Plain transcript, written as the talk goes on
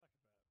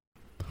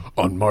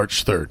On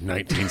March 3rd,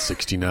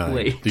 1969,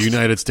 Wait. the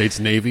United States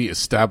Navy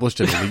established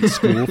an elite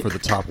school for the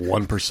top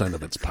 1%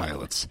 of its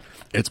pilots.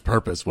 Its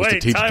purpose was to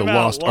teach the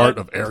lost art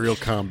of aerial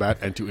combat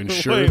and to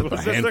ensure that the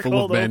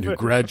handful of men who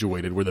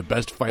graduated were the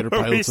best fighter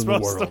pilots in the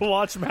world. To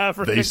watch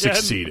Maverick They again?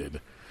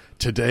 succeeded.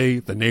 Today,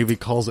 the Navy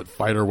calls it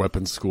Fighter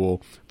Weapons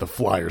School. The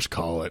Flyers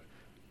call it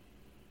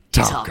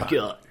Top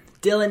Gun.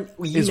 Dylan,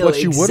 you Is know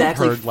what you would have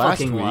exactly heard last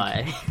fucking week.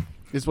 why.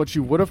 Is what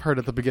you would have heard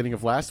at the beginning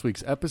of last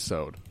week's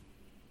episode.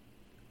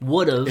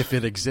 Would have. If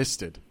it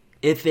existed.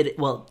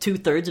 Well,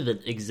 2/3 of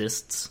it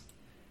exists.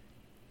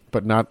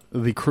 But not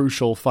the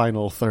crucial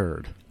final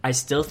third. I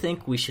still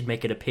think we should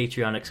make it a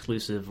Patreon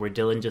exclusive where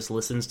Dylan just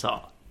listens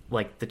to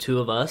like the two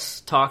of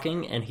us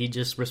talking and he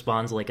just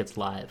responds like it's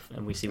live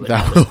and we see what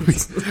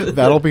happens.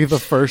 That'll be the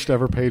first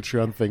ever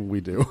Patreon thing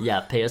we do. Yeah,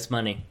 pay us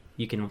money.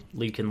 You can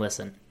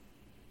listen.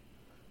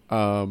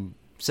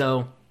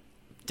 So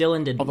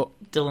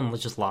Dylan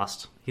was just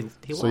lost. He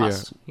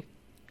lost. Yeah.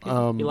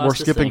 He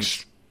lost his thing.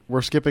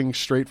 We're skipping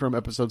straight from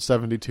episode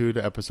 72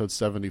 to episode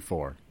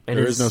 74. There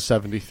is no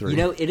 73. You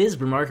know, it is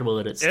remarkable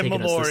that it's taken us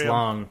this memoriam.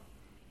 long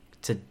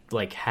to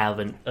like have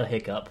a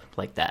hiccup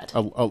like that. A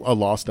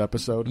lost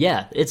episode?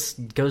 Yeah, it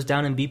goes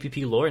down in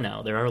BPP lore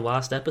now. There are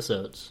lost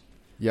episodes.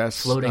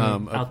 Yes. Floating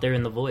out there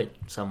in the void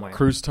somewhere.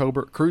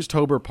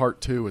 Cruisetober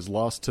Part 2 is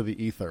lost to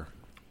the ether.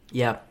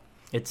 Yeah.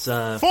 It's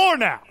 4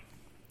 now.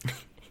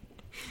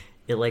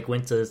 it like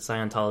went to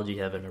Scientology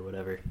heaven or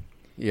whatever.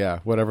 Yeah,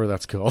 whatever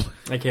that's called.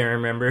 I can't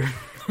remember.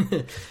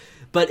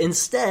 But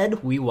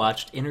instead, we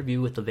watched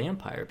Interview with the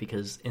Vampire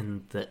because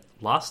in the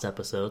Lost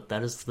episode,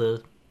 that is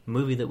the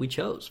movie that we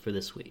chose for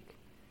this week.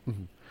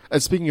 Mm-hmm.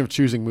 And speaking of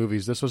choosing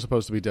movies, this was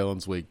supposed to be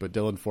Dylan's week, but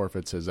Dylan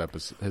forfeits his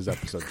episode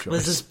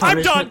choice.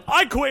 I'm done.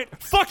 I quit.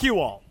 Fuck you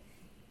all.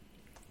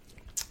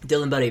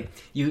 Dylan, buddy,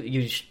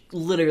 you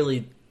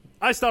literally...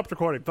 I stopped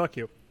recording. Fuck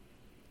you.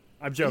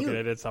 I'm joking.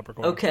 I did stop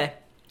recording. Okay.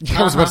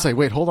 I was about to say,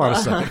 wait, hold on a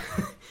second.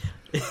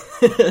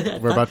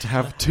 We're about to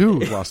have 2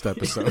 lost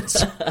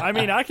episodes. I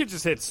mean, I could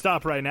just hit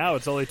stop right now.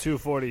 It's only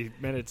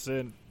 2:40 minutes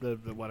in. The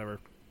whatever.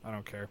 I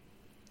don't care.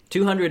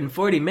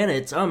 240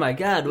 minutes. Oh my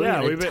god,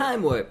 we're in a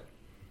time warp.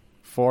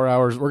 4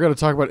 hours. We're going to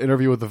talk about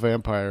Interview with the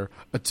Vampire,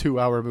 a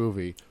 2-hour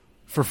movie,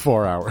 for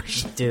 4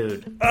 hours.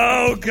 Dude.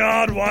 Oh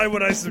god, why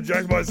would I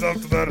subject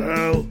myself to that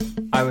hell?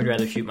 I would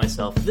rather shoot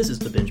myself. This is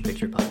the Binge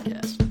Picture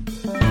Podcast.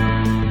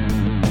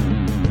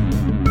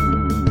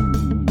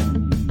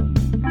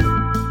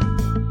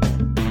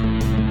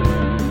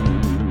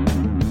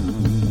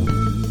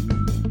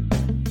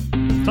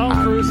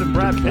 Tom Cruise and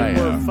Brad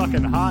Pitt were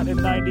fucking hot in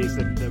the 90s,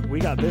 and we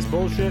got this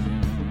bullshit.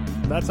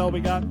 That's all we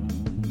got?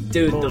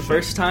 Dude, Bullshit. The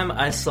first time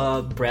I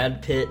saw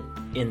Brad Pitt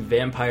in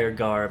vampire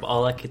garb,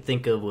 all I could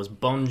think of was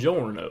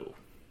Buongiorno.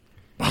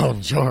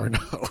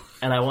 Buongiorno.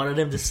 And I wanted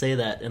him to say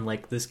that in,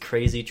 like, this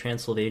crazy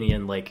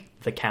Transylvanian, like,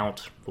 the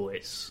Count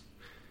voice.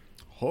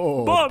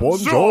 Oh,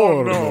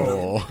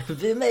 Buongiorno.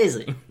 It'd be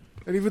amazing.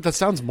 And even that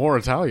sounds more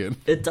Italian.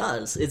 It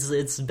does.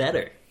 It's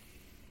better.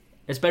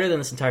 It's better than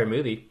this entire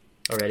movie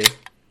already.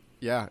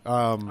 Yeah.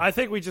 I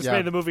think we just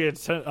made the movie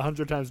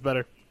 100 times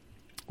better.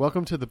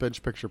 Welcome to the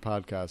Binge Picture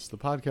Podcast, the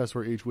podcast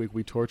where each week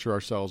we torture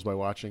ourselves by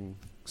watching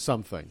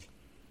something.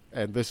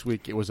 And this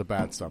week it was a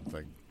bad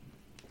something.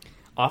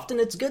 Often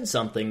it's good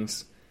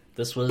somethings.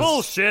 This was...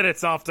 Bullshit,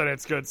 it's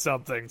good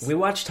somethings. We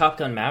watched Top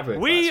Gun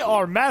Maverick We last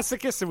are week.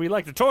 masochists and we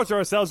like to torture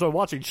ourselves by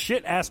watching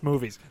shit-ass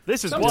movies.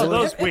 This is one of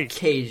those weeks.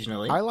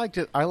 Occasionally. I like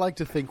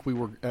to think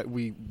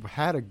we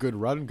had a good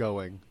run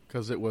going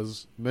because it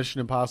was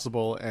Mission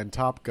Impossible and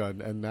Top Gun,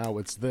 and now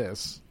it's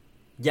this.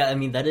 Yeah, I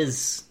mean, that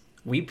is...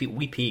 We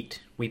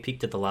peaked. We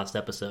peaked at the last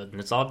episode, and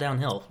it's all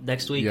downhill.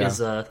 Next week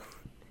is...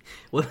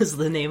 What was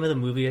the name of the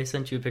movie I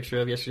sent you a picture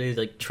of yesterday?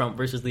 Like Trump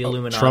versus the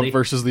Illuminati? Trump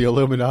versus the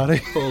Illuminati?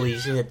 Holy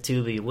shit,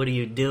 Tubi, what are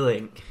you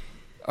doing?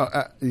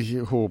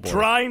 Oh boy.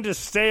 Trying to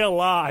stay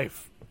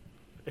alive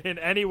in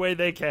any way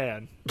they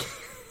can.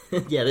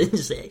 Yeah, they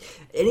just say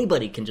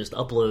anybody can just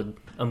upload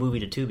a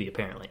movie to Tubi,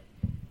 apparently.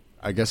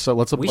 I guess so.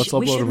 Let's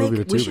upload a movie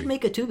to Tubi. We should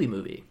make a Tubi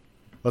movie.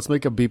 Let's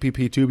make a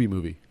BPP Tubi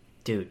movie.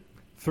 Dude.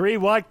 3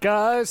 white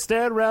guys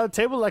stand around a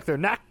table like they're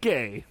not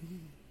gay.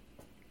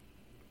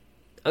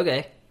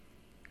 Okay.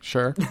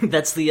 Sure.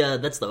 That's the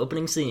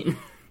opening scene.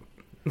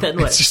 Then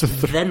what?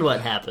 Then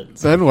what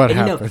happens? Then what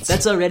happens? happens?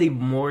 That's already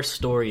more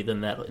story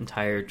than that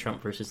entire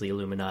Trump versus the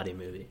Illuminati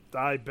movie.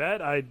 I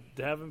bet I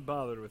haven't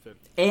bothered with it.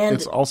 And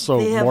it's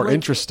also have, more like,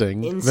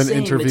 interesting than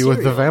Interview material.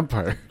 with the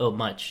Vampire. Oh,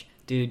 much.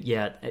 Dude,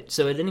 yeah.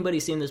 So had anybody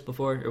seen this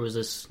before? Or was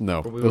this...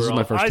 No, this is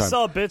my first time. I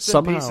saw bits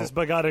and pieces,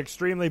 but got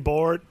extremely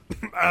bored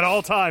at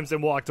all times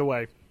and walked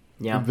away.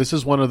 Yeah. This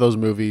is one of those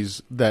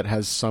movies that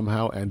has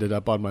somehow ended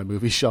up on my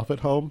movie shelf at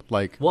home.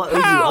 Like, what? You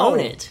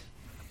own it?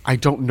 I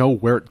don't know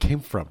where it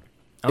came from.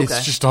 Okay.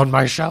 It's just on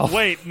my shelf.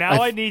 Wait,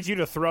 now I need you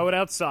to throw it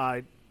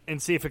outside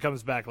and see if it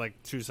comes back like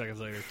 2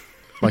 seconds later.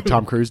 Like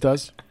Tom Cruise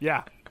does?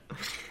 Yeah.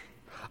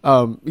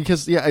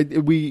 Because, I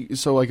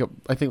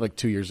think like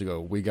 2 years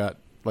ago, we got,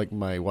 like,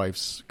 my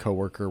wife's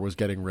coworker was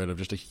getting rid of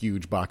just a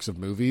huge box of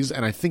movies,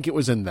 and I think it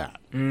was in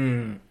that.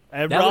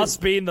 And Ross,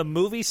 being the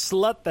movie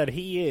slut that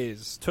he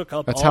is, took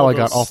up That's all how I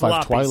those got all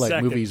 5 Twilight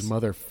seconds. movies,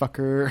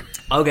 motherfucker.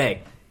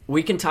 Okay,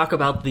 we can talk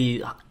about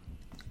the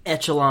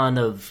echelon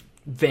of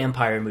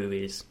vampire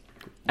movies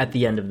at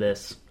the end of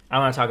this. I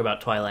want to talk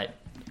about Twilight.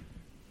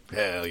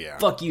 Hell yeah.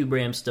 Fuck you,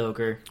 Bram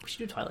Stoker. We should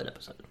do a Twilight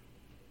episode.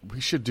 We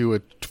should do a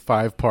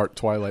 5-part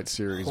Twilight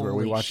series where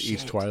we Holy watch shit.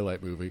 each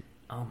Twilight movie.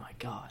 Oh my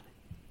god.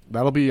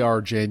 That'll be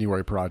our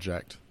January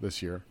project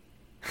this year.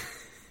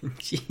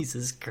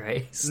 Jesus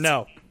Christ.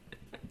 No.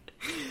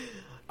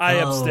 I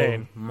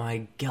abstain. Oh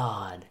my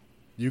god.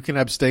 You can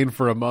abstain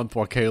for a month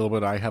while Caleb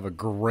and I have a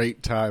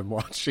great time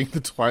watching the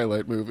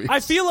Twilight movies. I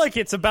feel like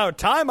it's about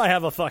time I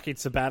have a fucking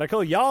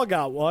sabbatical. Y'all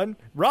got one.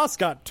 Ross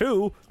got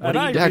 2. And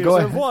I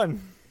deserve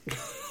 1.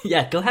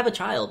 Yeah, go have a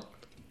child.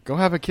 Go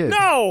have a kid.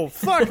 No!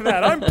 Fuck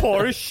that. I'm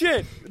poor as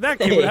shit. That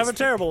kid would have a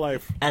terrible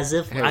life. As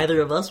if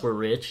either of us were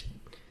rich.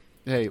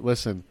 Hey,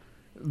 listen.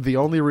 The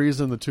only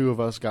reason the 2 of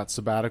us got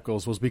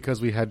sabbaticals was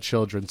because we had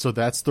children, so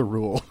that's the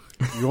rule.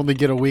 You only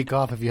get a week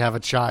off if you have a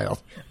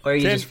child. Or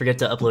you just forget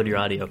to upload your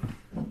audio.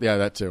 Yeah,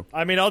 that too.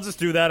 I mean, I'll just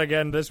do that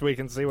again this week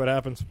and see what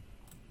happens.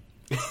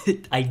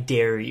 I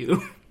dare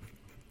you.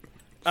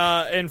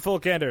 In full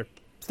candor,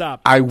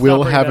 stop. I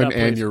will Stop have bringing an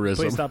that up, please. aneurysm.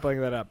 Please stop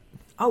bringing that up.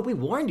 Oh, we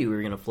warned you we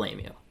were going to flame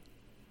you.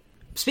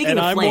 Speaking And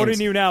of I'm flames, warning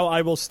you now,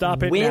 I will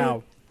stop it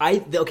now.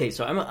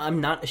 So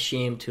I'm not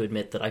ashamed to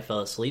admit that I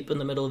fell asleep in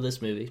the middle of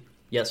this movie.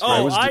 Yes,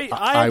 Oh, right.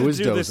 I had was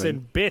to do this dozing.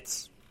 in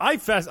bits. I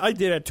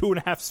did at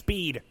 2.5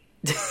 speed.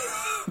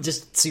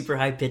 Just super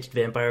high pitched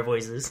vampire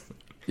voices.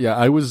 Yeah,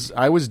 I was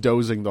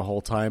dozing the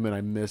whole time, and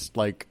I missed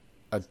like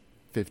a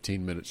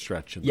 15-minute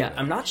stretch. In Yeah,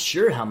 I'm not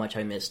sure how much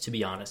I missed, to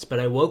be honest, but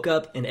I woke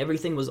up and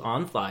everything was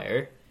on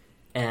fire,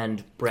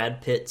 and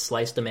Brad Pitt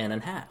sliced a man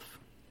in half.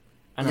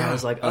 And I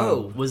was like,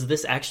 "Oh, was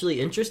this actually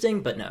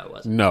interesting?" But no, it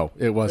wasn't. No,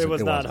 it wasn't. It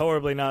was not. wasn't.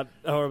 Horribly not.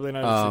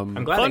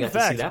 I'm glad I Fun got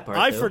fact, to see that part.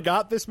 I though.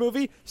 forgot this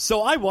movie,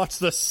 so I watched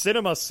the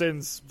Cinema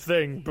Sins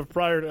thing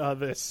prior to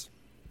this.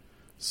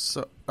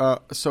 So,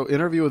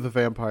 Interview with the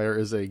Vampire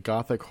is a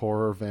gothic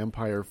horror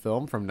vampire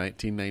film from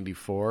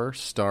 1994,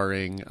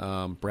 starring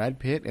Brad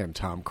Pitt and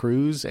Tom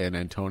Cruise and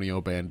Antonio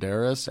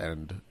Banderas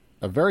and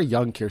a very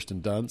young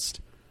Kirsten Dunst.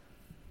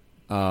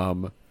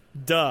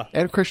 Duh.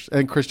 And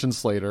Christian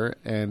Slater,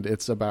 and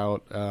it's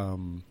about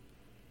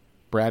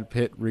Brad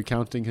Pitt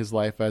recounting his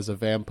life as a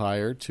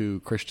vampire to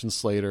Christian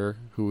Slater,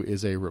 who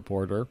is a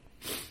reporter,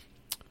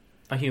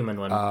 A human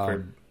one.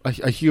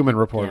 a human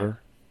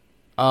reporter.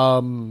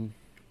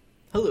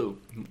 Hello,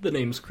 the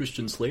name's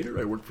Christian Slater.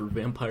 I work for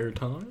Vampire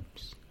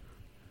Times.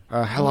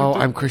 Hello,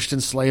 I'm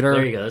Christian Slater.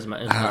 There you go.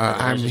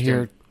 I'm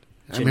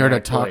here to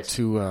talk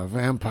to a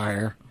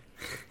vampire.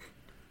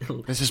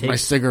 This is my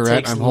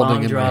cigarette I'm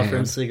holding in my hand.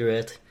 From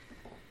cigarette.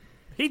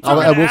 He took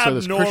I will say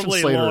this, abnormally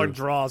Christian Slater- long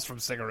draws from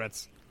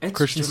cigarettes. It's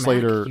Christian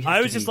dramatic. Slater- You have I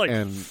to was just be- like,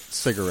 and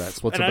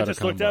cigarettes. What's and a I better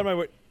just looked down combo?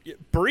 my way.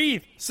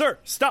 Breathe, sir.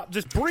 Stop.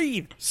 Just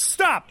breathe.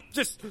 Stop.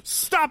 Just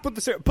stop with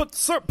the cigarette.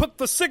 Put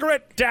the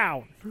cigarette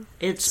down.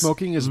 it's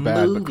Smoking is bad,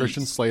 but movies.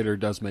 Christian Slater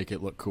does make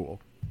it look cool.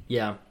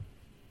 Yeah.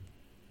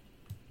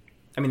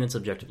 I mean, it's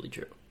objectively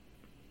true.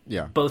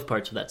 Yeah. Both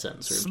parts of that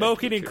sentence are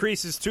Smoking objectively true.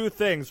 increases 2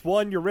 things: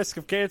 1, your risk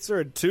of cancer,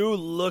 and 2,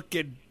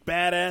 looking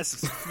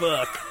badass as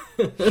fuck.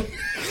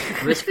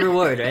 Risk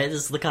reward, right?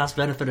 This is the cost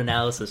benefit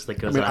analysis that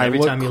goes I mean, on every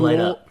look time you cool. light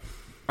up.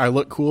 I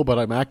look cool, but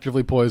I'm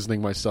actively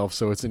poisoning myself,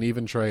 so it's an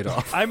even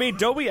trade-off. I mean,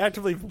 don't we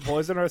actively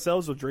poison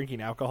ourselves with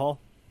drinking alcohol?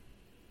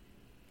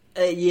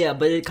 Yeah,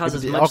 but it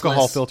causes the much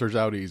alcohol less... filters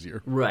out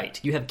easier. Right.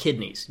 You have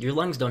kidneys. Your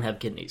lungs don't have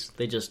kidneys.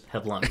 They just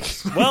have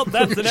lungs. Well,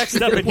 that's the next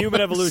step in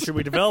human evolution.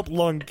 We develop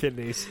lung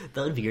kidneys.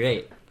 That would be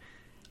great.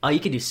 Oh,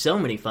 you could do so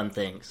many fun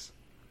things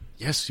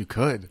Yes, you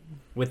could.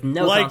 with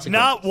no Like consequences.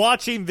 not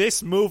watching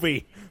this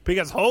movie,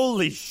 because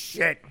holy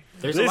shit.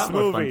 There's this a lot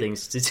more movie fun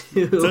things to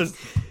do. does-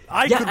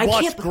 I Yeah, could I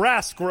watch can't-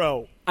 grass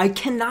grow. I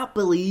cannot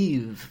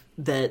believe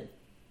that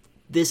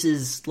this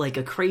is like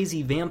a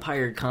crazy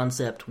vampire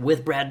concept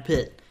with Brad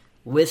Pitt,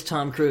 with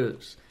Tom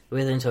Cruise,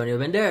 with Antonio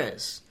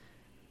Banderas,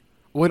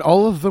 When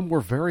all of them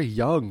were very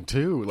young,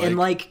 too. and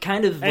like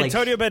kind of like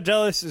Antonio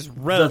Banderas is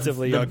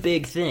relatively the young.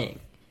 big thing.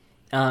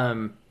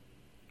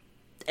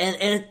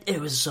 And it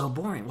was so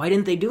boring. Why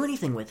didn't they do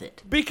anything with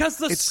it? Because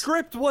the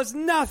script was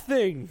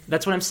nothing.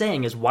 That's what I'm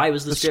saying. Is why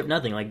was the script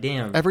nothing? Like,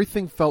 damn.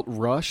 Everything felt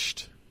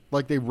rushed.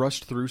 Like they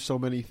rushed through so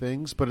many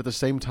things, but at the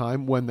same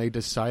time, when they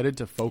decided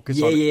to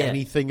focus on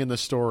anything in the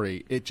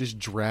story, it just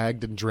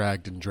dragged and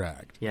dragged and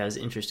dragged. Yeah, it was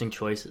interesting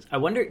choices. I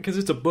wonder, because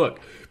it's a book.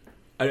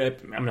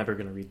 I'm never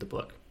going to read the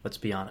book, let's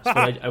be honest.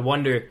 But I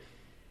wonder,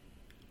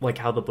 like,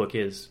 how the book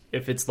is.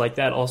 If it's like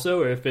that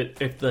also, or if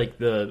like,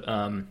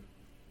 the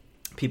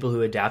people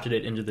who adapted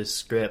it into this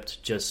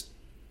script just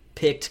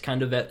picked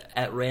kind of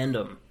at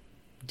random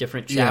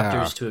different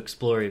chapters to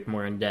explore it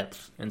more in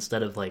depth,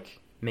 instead of, like,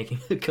 making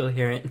a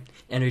coherent,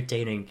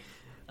 entertaining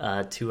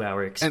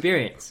 2-hour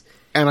experience.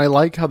 And I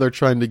like how they're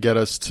trying to get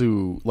us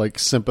to, like,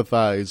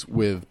 sympathize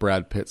with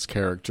Brad Pitt's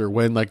character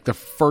when, like, the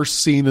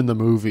first scene in the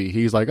movie,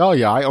 he's like, oh,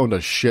 yeah, I owned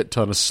a shit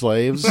ton of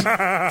slaves.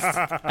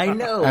 I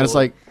know. And it's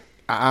like,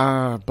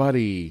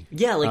 buddy.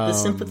 Yeah, like the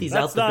sympathy's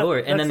out the door,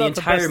 and then the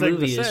entire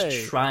movie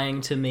is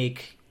trying to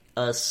make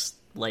us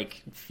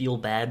like feel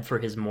bad for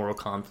his moral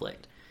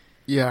conflict.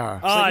 Yeah.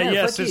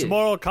 Yes, his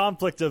moral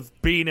conflict of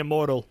being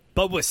immortal,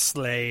 but with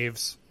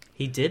slaves.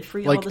 He did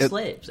free all the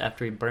slaves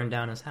after he burned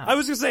down his house. I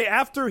was gonna say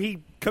after he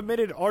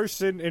committed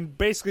arson and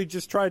basically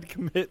just tried to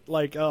commit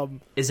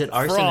is it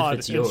arson fraud, if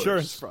it's yours?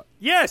 Insurance fraud.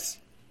 Yes.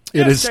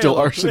 It is still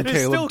arson,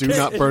 Caleb. Do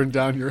not burn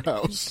down your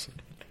house.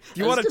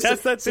 Do you want to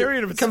test that theory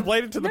and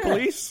explain it to the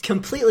police?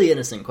 Completely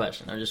innocent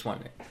question. I'm just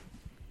wondering.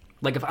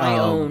 Like, if I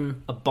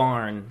own a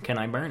barn, can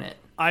I burn it?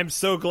 I'm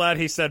so glad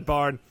he said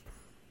barn.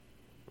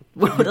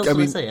 What else would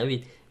I say? I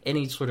mean,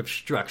 any sort of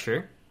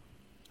structure.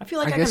 I feel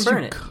like I can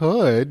burn it.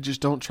 Could just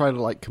don't try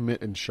to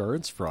commit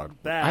insurance fraud.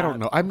 I don't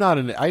know. I'm not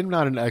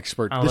an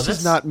expert. This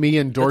is not me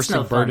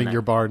endorsing burning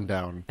your barn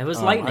down. It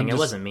was lightning. It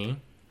wasn't me.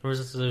 There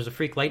was a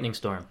freak lightning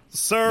storm.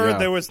 Sir,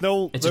 there was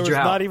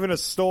not even a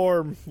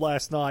storm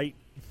last night.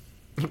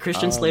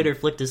 Christian Slater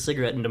flicked his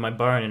cigarette into my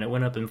barn and it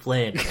went up in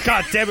flames.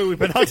 God damn it, we've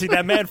been hunting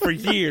that man for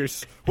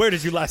years. Where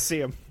did you last see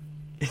him?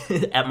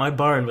 At my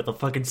barn with a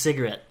fucking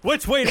cigarette.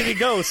 Which way did he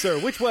go, sir?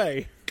 Which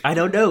way? I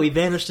don't know. He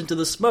vanished into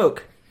the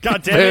smoke.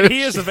 God damn it,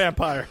 he is a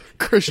vampire.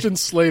 Christian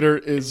Slater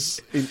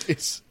is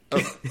he's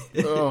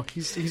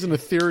an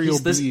ethereal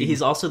being.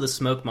 He's also the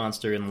smoke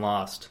monster in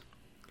Lost.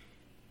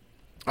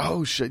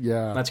 Oh shit,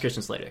 yeah. That's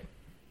Christian Slater.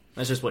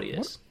 That's just what he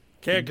is.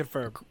 Can't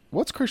confirm.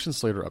 What's Christian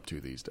Slater up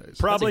to these days?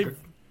 Probably.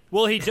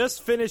 Well, he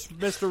just finished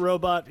Mr.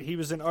 Robot. He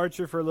was an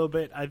Archer for a little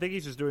bit. I think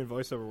he's just doing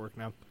voiceover work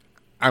now.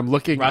 I'm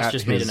looking Ross at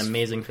just made an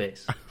amazing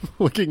face.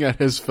 Looking at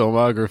his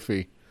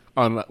filmography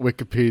on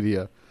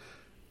Wikipedia.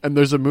 And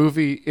there's a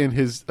movie in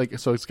his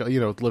so it's got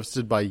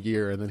listed by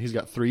year, and then he's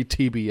got 3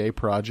 TBA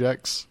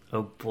projects.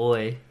 Oh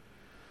boy.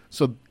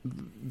 So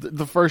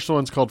the first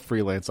one's called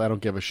Freelance. I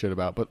don't give a shit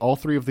about, but all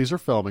 3 of these are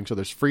filming. So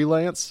there's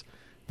Freelance,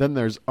 then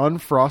there's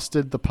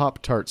Unfrosted the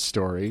Pop-Tart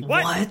Story.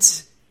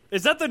 What?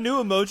 Is that the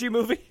new Emoji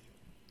movie?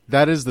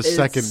 That is the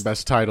second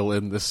best title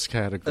in this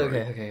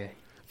category. Okay.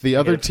 The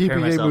other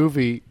TBA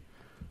movie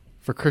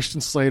for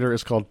Christian Slater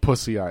is called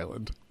Pussy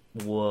Island.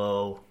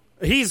 Whoa.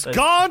 He's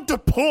gone to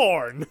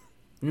porn!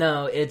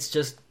 No, it's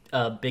just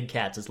big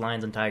cats. It's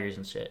lions and tigers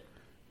and shit.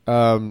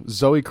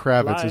 Zoe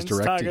Kravitz Lions, is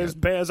directing tigers,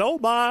 it. bears, oh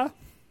my!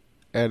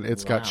 And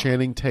it's got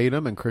Channing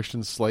Tatum and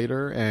Christian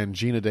Slater and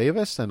Gina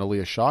Davis and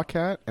Aaliyah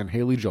Shawkat and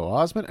Haley Joel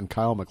Osment and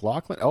Kyle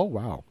MacLachlan. Oh,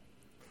 wow.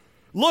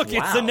 Look,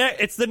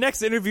 it's the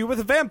next interview with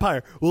a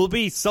vampire. Will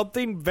be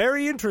something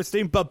very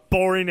interesting, but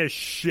boring as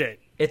shit.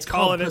 It's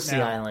called Pussy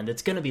Island.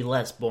 It's going to be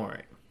less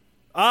boring.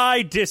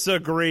 I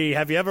disagree.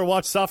 Have you ever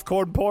watched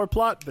Softcore Porn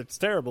Plot? That's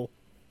terrible.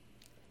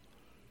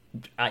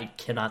 I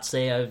cannot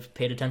say I've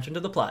paid attention to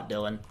the plot,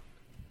 Dylan.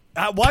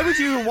 Why would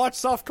you even watch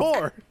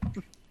Softcore?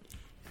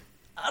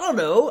 I don't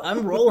know.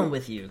 I'm rolling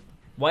with you.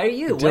 Why are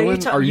you?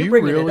 Dylan, Why are you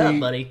bringing it up,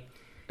 buddy?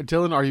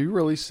 Dylan, are you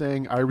really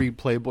saying I read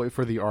Playboy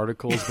for the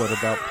articles, but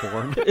about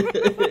porn?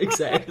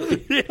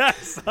 Exactly.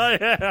 Yes,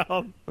 I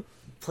am.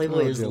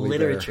 Playboy is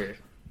literature.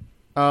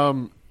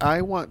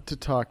 I want to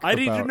talk about I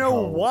need to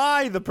know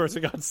why the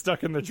person got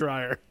stuck in the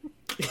dryer.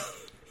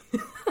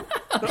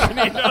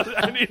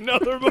 I need to know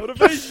their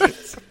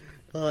motivations.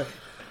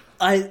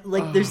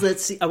 There's that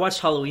scene. I watched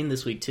Halloween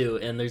this week too,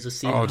 and there's a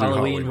scene in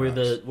Halloween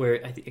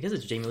where I guess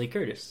it's Jamie Lee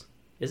Curtis.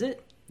 Is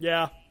it?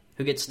 Yeah.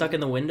 Who gets stuck in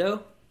the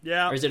window?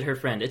 Yeah. Or is it her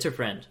friend? It's her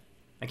friend.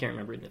 I can't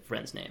remember the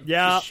friend's name.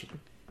 Yeah. She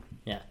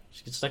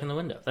gets stuck in the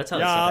window. That's how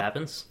this stuff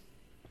happens.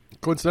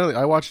 Coincidentally,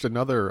 I watched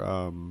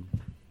another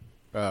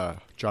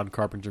John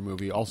Carpenter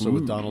movie, also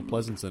with Donald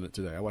Pleasance in it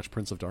today. I watched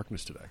Prince of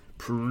Darkness today.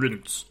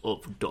 Prince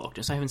of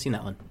Darkness. I haven't seen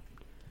that one.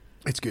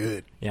 It's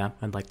good. Yeah,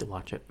 I'd like to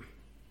watch it.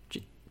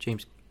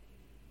 James.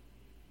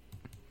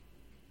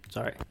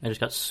 Sorry, I just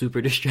got super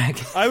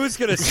distracted. I was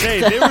going to say,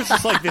 there was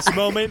just this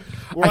moment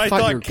where I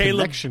thought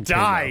Caleb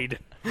died.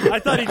 I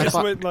thought he just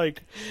went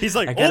he's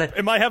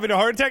am I having a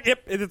heart attack?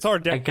 Yep, it's a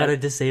heart attack. I gotta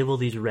disable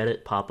these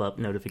Reddit pop-up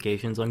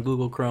notifications on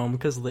Google Chrome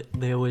because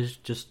they always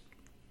just,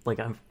 I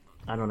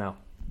don't know.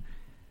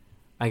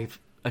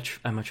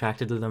 I'm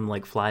attracted to them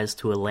like flies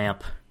to a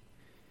lamp.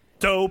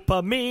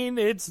 Dopamine,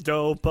 it's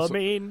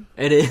dopamine.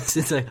 It is.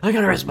 It's I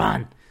gotta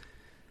respond.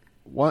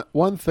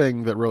 One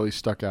thing that really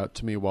stuck out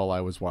to me while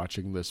I was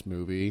watching this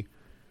movie,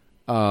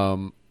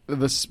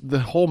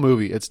 the whole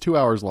movie, it's 2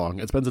 hours long.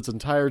 It spends its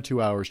entire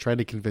 2 hours trying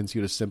to convince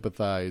you to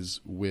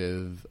sympathize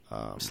with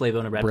slave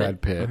owner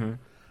Brad Pitt.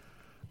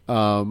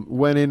 Mm-hmm.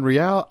 When in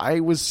reality, I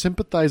was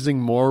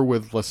sympathizing more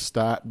with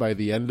Lestat by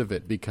the end of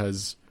it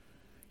because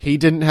he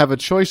didn't have a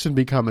choice in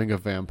becoming a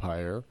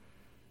vampire,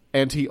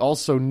 and he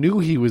also knew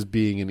he was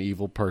being an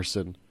evil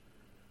person.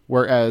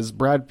 Whereas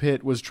Brad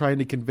Pitt was trying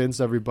to convince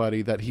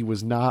everybody that he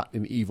was not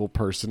an evil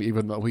person,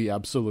 even though he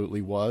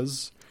absolutely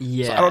was.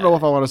 Yeah. So I don't know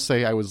if I want to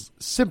say I was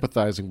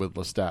sympathizing with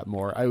Lestat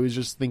more. I was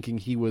just thinking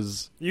he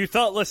was... You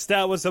thought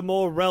Lestat was a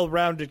more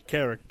well-rounded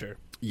character.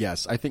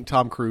 Yes, I think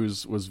Tom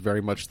Cruise was very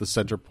much the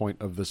center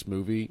point of this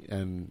movie,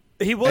 and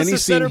he was any the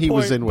center scene he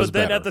point, was in was but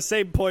then better. at the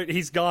same point,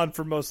 he's gone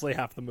for mostly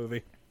half the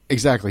movie.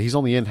 Exactly. He's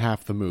only in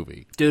half the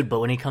movie. Dude, but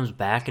when he comes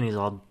back and he's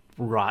all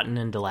rotten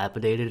and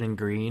dilapidated and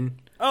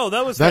green. Oh,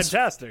 that's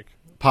fantastic.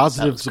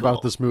 Positives cool.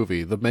 About this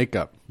movie, the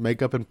makeup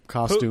and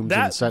costumes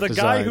and set design. The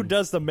guy who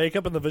does the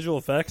makeup and the visual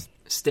effects?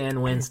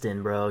 Stan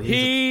Winston, bro.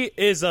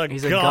 He's a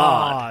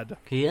god.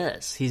 He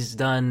is. He's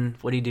done,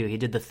 what did he do? He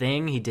did The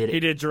Thing. He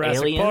did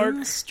Jurassic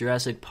Aliens,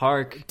 Jurassic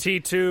Park.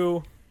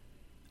 T2.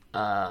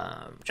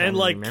 And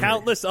like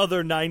countless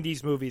other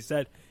 90s movies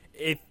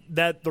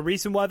that the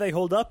reason why they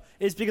hold up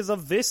is because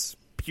of this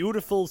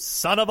beautiful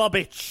son of a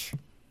bitch.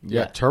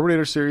 Yeah,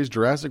 Terminator series,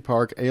 Jurassic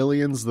Park,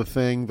 Aliens, The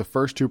Thing, the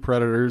first two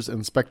Predators,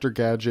 Inspector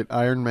Gadget,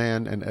 Iron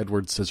Man, and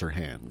Edward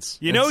Scissorhands.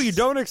 You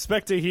don't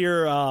expect to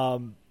hear. I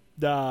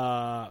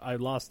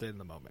lost it in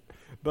the moment,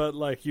 but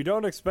like you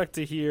don't expect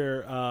to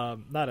hear.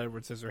 Not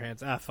Edward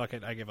Scissorhands. Fuck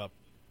it, I give up.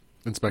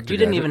 Inspector Gadget. You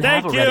didn't even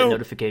have a Reddit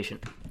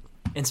notification.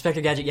 Inspector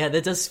Gadget. Yeah,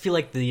 that does feel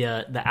like the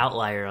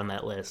outlier on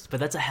that list,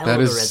 but that's a hell of a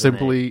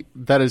resume.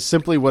 That is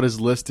simply what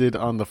is listed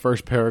on the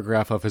first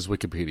paragraph of his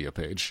Wikipedia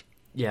page.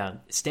 Yeah,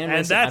 Stan and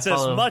Winston, that's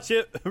as much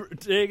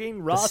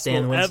digging Ross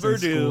will ever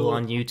do. School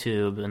on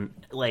YouTube, and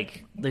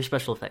like their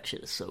special effects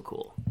shit is so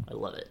cool. I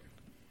love it.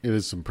 It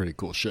is some pretty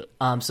cool shit.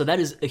 So that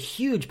is a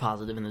huge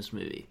positive in this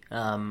movie.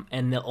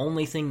 And the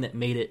only thing that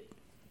made it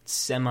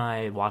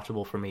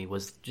semi-watchable for me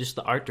was just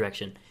the art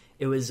direction.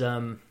 It was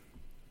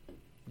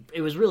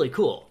really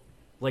cool.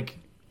 Like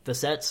the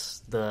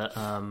sets,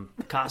 the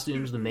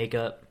costumes, the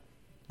makeup,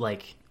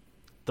 like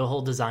the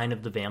whole design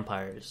of the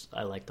vampires.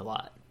 I liked a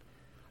lot.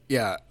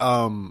 Yeah,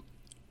 and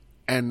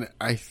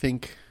I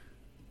think,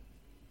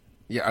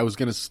 I was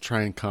going to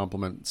try and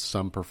compliment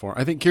some performance.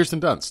 I think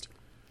Kirsten Dunst.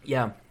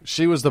 Yeah.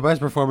 She was the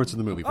best performance in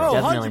the movie. Oh,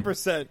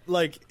 100%.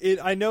 Like,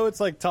 I know it's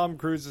like Tom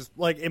Cruise is,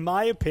 like, in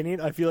my opinion,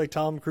 I feel like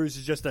Tom Cruise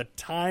is just a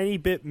tiny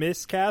bit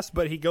miscast,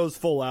 but he goes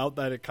full out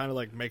that it kind of,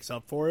 like, makes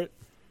up for it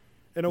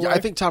in a way. I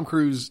think Tom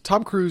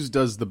Cruise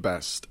does the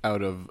best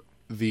out of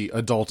the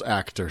adult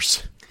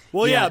actors.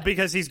 Well, yeah,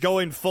 because he's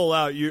going full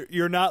out.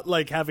 You're not,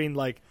 like, having,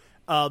 like,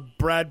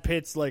 Brad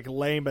Pitt's like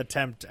lame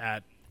attempt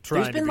at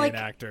trying to be an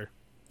actor.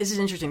 This is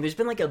interesting. There's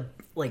been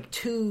like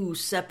two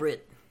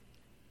separate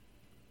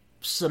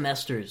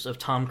semesters of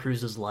Tom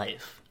Cruise's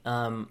life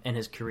and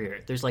his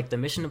career. There's like the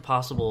Mission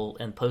Impossible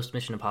and post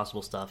Mission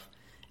Impossible stuff,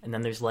 and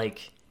then there's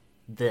like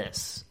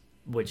this,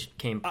 which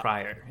came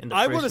prior. In the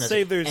I want to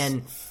say there's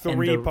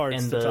three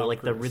parts and to Tom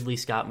like Cruise. the Ridley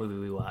Scott movie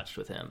we watched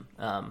with him,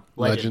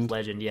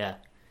 Legend. Yeah,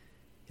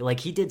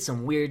 like he did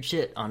some weird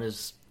shit on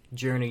his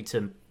journey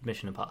to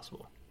Mission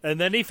Impossible. And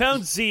then he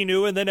found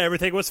Xenu, and then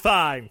everything was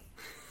fine.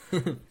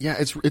 Yeah,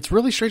 it's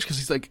really strange because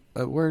he's like,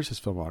 where's his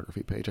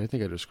filmography page? I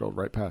think I just scrolled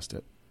right past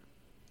it.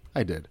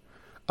 I did.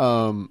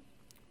 Because,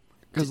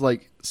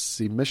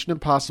 Mission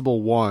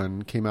Impossible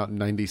 1 came out in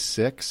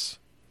 96.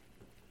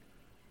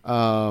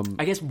 I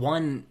guess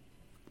one,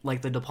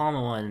 like the De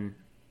Palma one,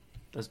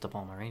 that's De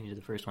Palma, right? You did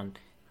the first one.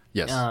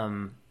 Yes.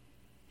 I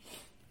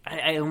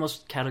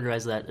almost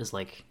categorize that as,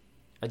 like,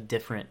 a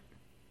different...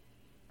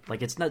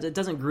 Like it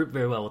doesn't group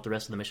very well with the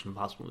rest of the Mission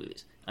Impossible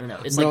movies. I don't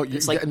know.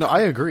 No,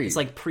 I agree. It's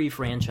like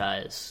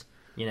pre-franchise,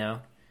 you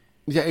know?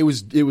 Yeah, it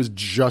was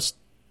just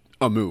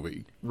a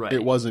movie. Right.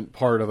 It wasn't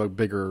part of a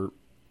bigger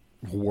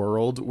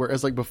world.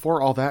 Whereas like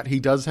before all that, he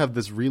does have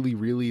this really,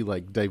 really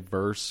like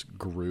diverse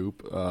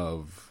group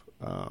of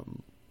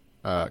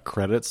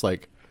credits,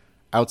 like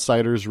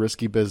Outsiders,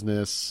 Risky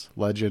Business,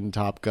 Legend,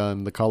 Top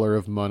Gun, The Color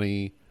of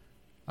Money,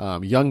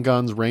 Young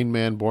Guns, Rain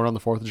Man, Born on the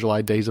 4th of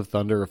July, Days of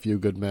Thunder, A Few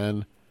Good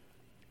Men.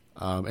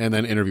 And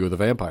then Interview with a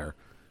Vampire.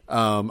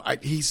 And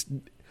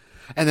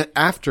then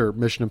after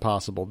Mission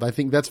Impossible, I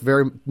think that's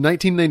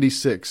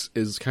 1996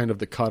 is kind of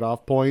the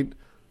cutoff point,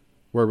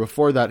 where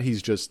before that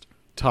he's just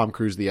Tom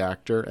Cruise the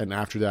actor, and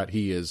after that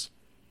he is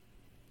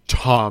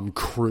Tom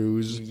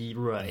Cruise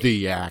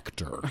the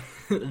actor,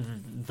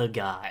 the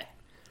guy.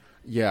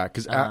 Yeah,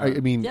 because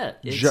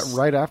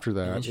right after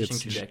that, interesting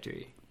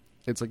trajectory.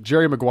 It's like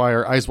Jerry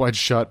Maguire, Eyes Wide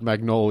Shut,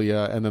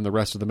 Magnolia, and then the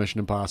rest of the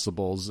Mission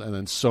Impossibles, and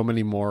then so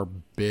many more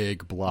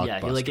big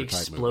blockbuster. Yeah, he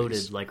exploded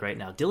movies. Right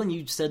now. Dylan,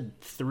 you said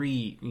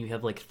you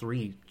have like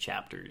 3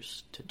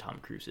 chapters to Tom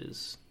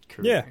Cruise's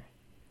career. Yeah.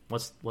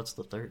 What's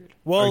the third?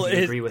 Well, or do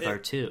you agree with our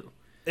 2?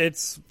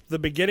 It's the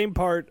beginning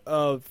part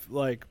of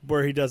like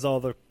where he does all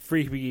the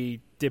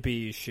freaky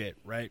dippy shit,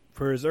 right?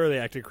 For his early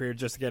acting career,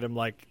 just to get him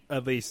like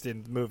at least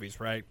in movies,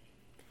 right?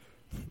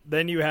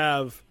 Then you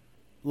have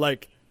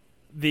like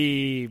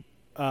the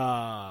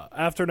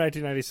after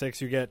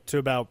 1996, you get to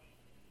about,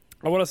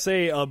 I want to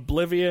say,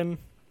 Oblivion,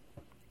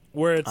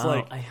 where it's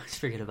I always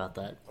forget about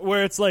that.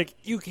 Where it's like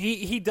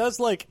he does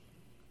like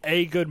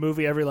a good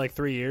movie every like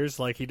 3 years.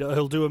 Like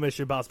he'll do a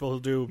Mission Impossible, he'll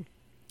do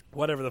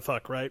whatever the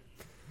fuck, right?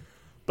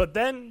 But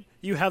then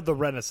you have the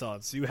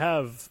Renaissance. You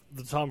have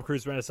the Tom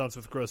Cruise Renaissance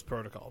with Gross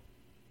Protocol.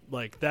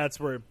 Like that's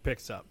where it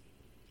picks up,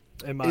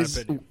 in my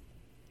opinion.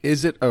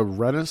 Is it a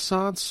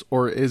renaissance,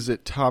 or is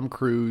it Tom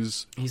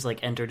Cruise? He's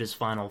like entered his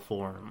final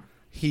form.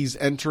 He's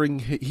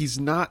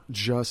not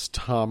just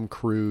Tom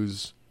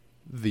Cruise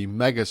the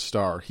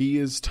megastar. He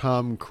is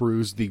Tom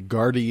Cruise, the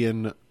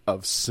guardian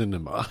of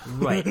cinema.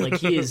 Right, like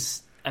he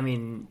is, I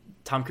mean,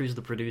 Tom Cruise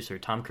the producer,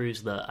 Tom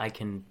Cruise I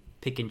can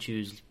pick and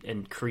choose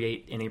and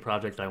create any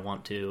project I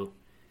want to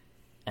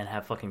and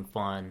have fucking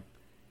fun.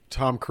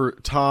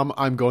 Tom,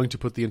 I'm going to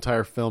put the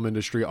entire film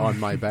industry on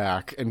my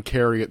back and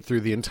carry it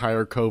through the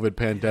entire COVID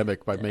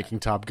pandemic by making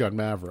Top Gun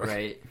Maverick.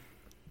 Right.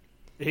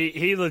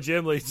 He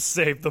legitimately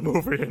saved the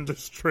movie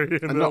industry.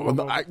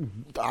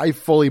 I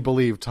fully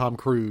believe Tom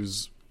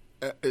Cruise.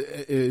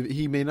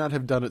 He may not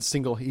have done it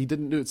he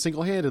didn't do it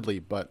single-handedly,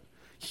 but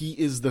he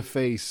is the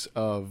face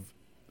of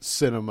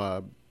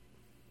cinema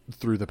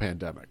through the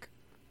pandemic.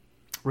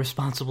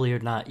 Responsibly or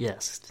not,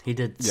 yes. He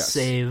did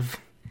save.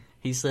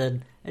 He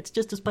said, "It's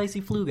just a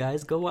spicy flu,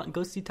 guys. Go out and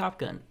go see Top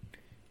Gun."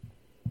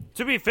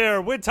 To be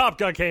fair, when Top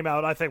Gun came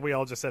out, I think we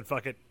all just said,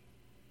 fuck it.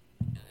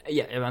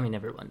 Yeah, I mean,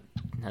 everyone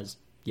has...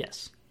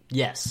 Yes.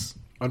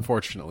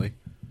 Unfortunately.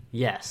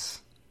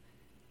 Yes.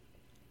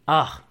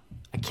 I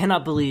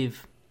cannot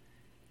believe...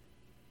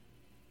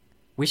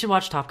 We should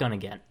watch Top Gun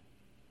again.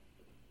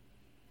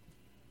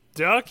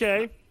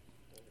 Okay.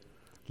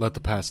 Let the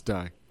past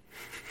die.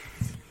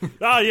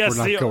 Yes.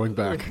 We're not going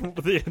back.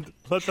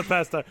 Let the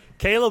past die.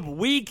 Caleb,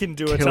 we can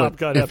do a Top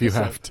Gun episode. If you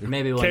have to.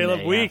 Maybe one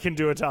Caleb, day, we can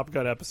do a Top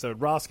Gun episode.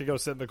 Ross can go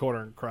sit in the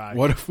corner and cry.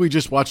 What if we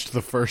just watched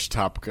the first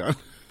Top Gun?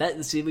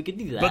 See, we could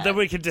do that. But then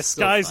we can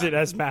disguise it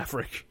as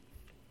Maverick.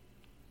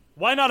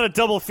 Why not a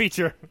double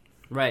feature?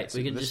 Right,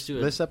 we can just do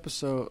it. This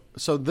episode...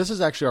 So this is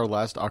actually our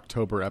last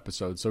October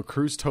episode, so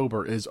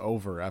Cruise-tober is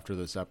over after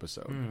this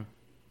episode.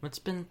 It's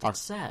been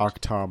sad.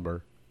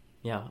 October.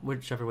 Yeah,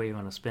 whichever way you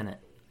want to spin it.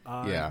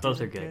 Yeah.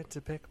 Both are good. I get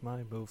to pick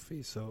my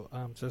movie, so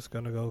I'm just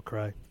gonna go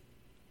cry.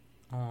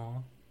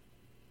 Aww.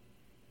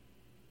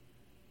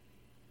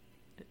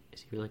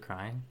 Is he really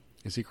crying?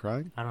 Is he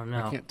crying? I don't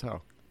know. I can't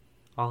tell.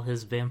 All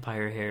his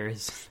vampire hair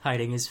is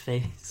hiding his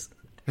face.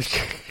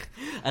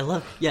 I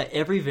love... Yeah,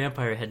 every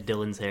vampire had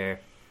Dylan's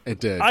hair. It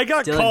did. I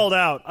got called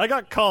out. I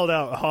got called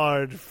out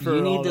hard for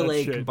You need all to,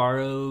 that shit.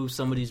 borrow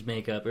somebody's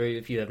makeup, or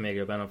if you have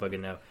makeup, I don't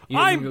fucking know.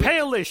 I'm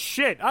pale as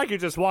shit. I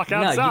could just walk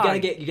outside. No,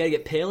 you gotta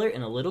get paler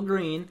and a little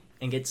green,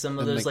 and get some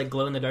of those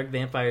glow in the dark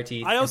vampire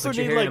teeth. I also and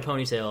put your need, hair in a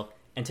ponytail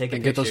and take a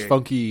picture.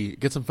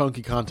 Get some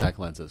funky contact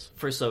lenses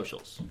for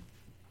socials.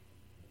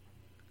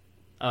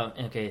 Oh,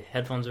 okay.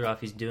 Headphones are off.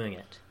 He's doing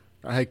it.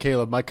 Hey,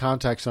 Caleb, my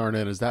contacts aren't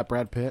in. Is that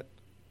Brad Pitt?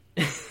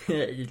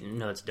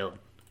 No, it's Dylan.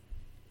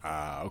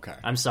 Okay.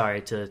 I'm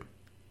sorry to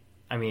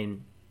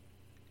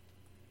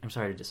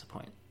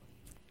disappoint.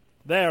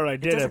 There, I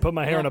did it. Put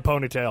my hair in a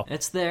ponytail.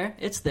 It's there.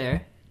 It's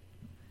there.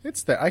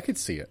 I could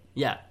see it.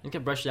 Yeah, you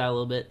can brush it out a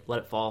little bit, let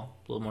it fall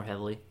a little more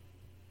heavily.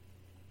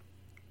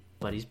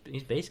 But he's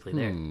basically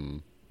there.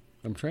 I'm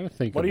trying to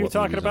think what of are you what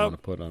talking movies about? I want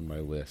to put on my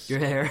list. Your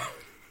hair.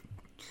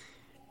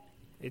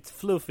 It's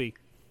floofy.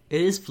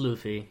 It is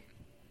floofy.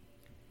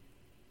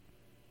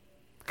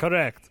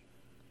 Correct.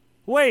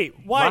 Wait,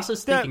 what? Ross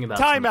is thinking about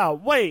time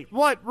out. Wait,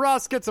 what?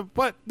 Ross gets a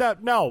what?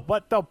 No,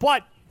 what the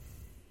what?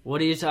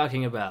 What are you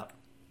talking about?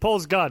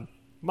 Pulls gun.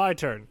 My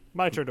turn.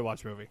 My turn to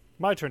watch movie.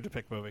 My turn to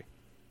pick movie.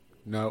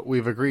 No,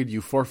 we've agreed you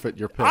forfeit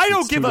your pick. I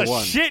don't It's give a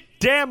 2-1. shit,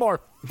 damn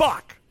or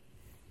fuck.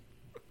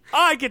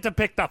 I get to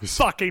pick the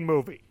fucking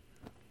movie.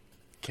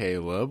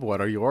 Caleb, what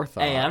are your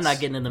thoughts? Hey, I'm not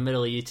getting in the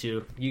middle of you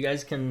two. You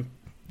guys can,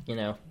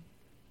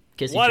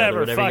 kiss each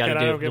Whatever, other, whatever fuck you it. I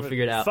gotta don't do. We'll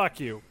figure it out. Fuck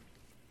you.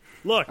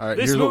 Look, right,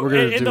 this here's what we're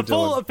movie, gonna in do, the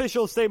full Dylan.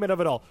 official statement of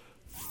it all,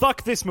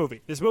 fuck this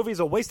movie. This movie is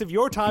a waste of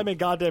your time and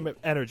goddamn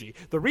energy.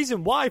 The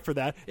reason why for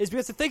that is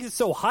because it thinks it's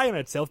so high on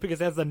itself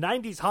because it has the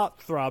 90s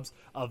heartthrobs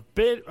of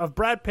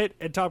Brad Pitt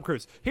and Tom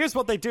Cruise. Here's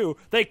what they do.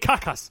 They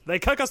cuck us. They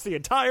cuck us the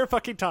entire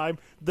fucking time.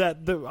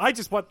 I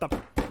just want it.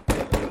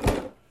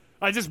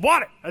 I just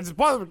want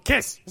them to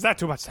kiss. Is that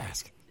too much to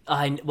ask?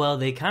 Well,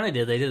 they kind of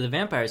did. They did the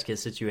vampires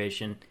kiss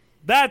situation.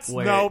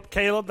 Nope,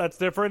 Caleb, that's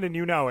different and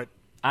you know it.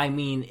 I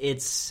mean,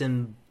 it's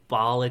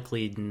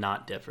symbolically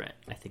not different.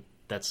 I think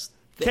that's...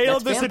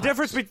 Caleb, there's vampires.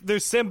 a difference.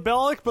 There's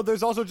symbolic, but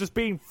there's also just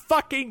being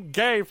fucking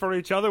gay for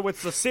each other,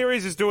 which the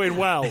series is doing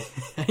well.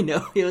 I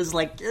know. It was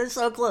like, you're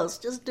so close.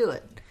 Just do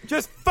it.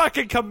 Just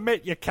fucking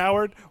commit, you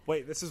coward.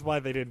 Wait, this is why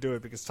they didn't do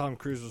it, because Tom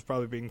Cruise was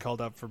probably being called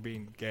out for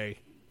being gay.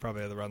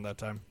 Probably around that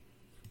time.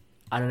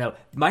 I don't know.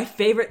 My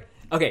favorite...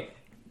 Okay,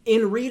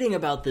 in reading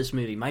about this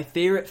movie, my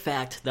favorite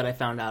fact that I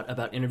found out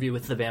about Interview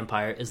with the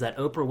Vampire is that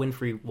Oprah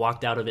Winfrey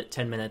walked out of it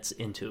 10 minutes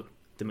into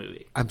the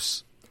movie.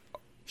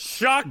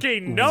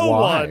 Shocking no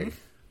Why? one.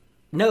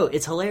 No,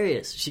 it's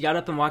hilarious. She got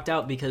up and walked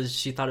out because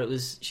she thought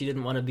she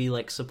didn't want to be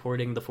like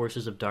supporting the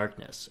forces of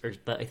darkness.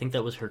 I think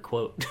that was her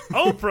quote.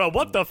 Oprah,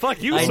 what the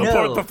fuck? You I support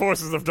know. the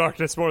forces of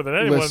darkness more than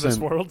anyone in this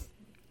world.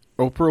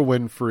 Oprah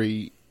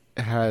Winfrey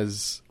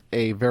has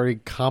a very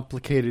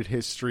complicated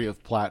history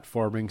of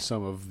platforming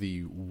some of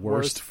the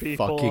worst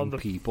people fucking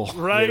people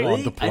right?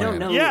 on the I planet. don't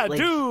know. Yeah, like,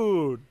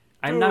 dude.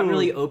 I'm not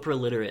really Oprah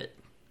literate.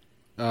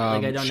 I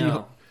don't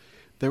know.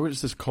 There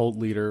was this cult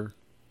leader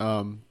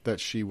that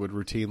she would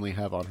routinely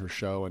have on her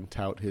show and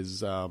tout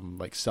his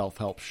like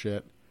self-help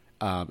shit.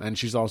 And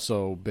she's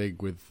also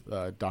big with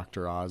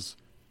Dr. Oz.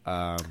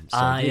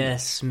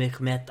 Yes,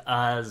 Mehmet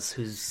Oz,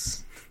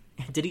 who's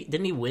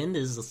didn't he win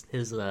his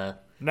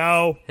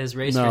No. his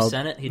race for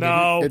Senate? He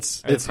No.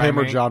 didn't? It's him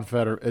or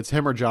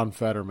John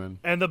Fetterman.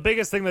 And the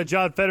biggest thing that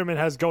John Fetterman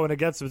has going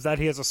against him is that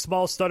he has a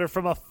small stutter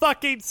from a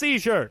fucking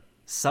seizure.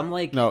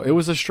 No, it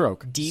was a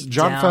stroke.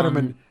 John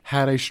Fetterman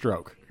had a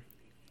stroke.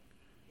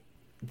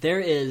 There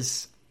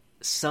is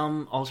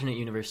some alternate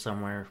universe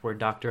somewhere where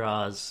Dr.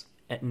 Oz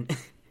and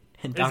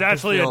Dr. Is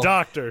actually Phil a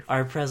doctor.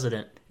 are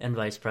president and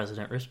vice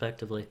president,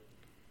 respectively.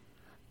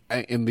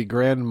 In the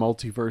grand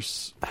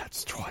multiverse,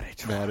 That's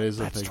 2020. that is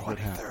a That's thing that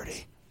 2030.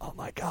 happens. Oh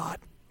my god.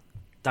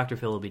 Dr.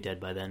 Phil will be dead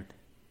by then.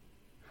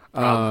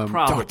 Um,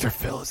 Probably. Dr.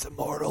 Phil is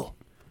immortal.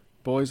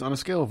 Boys, on a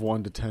scale of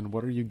 1 to 10,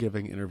 what are you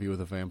giving Interview with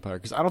a Vampire?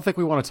 Because I don't think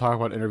we want to talk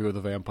about Interview with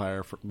a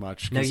Vampire for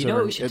much. No, you know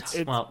what we should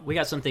talk Well, we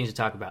got some things to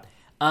talk about.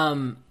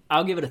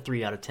 I'll give it a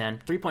 3 out of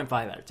 10. 3.5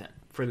 out of 10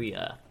 for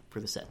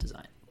the set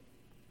design.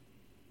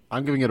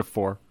 I'm giving it a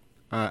 4.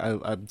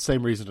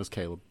 Same reason as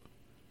Caleb.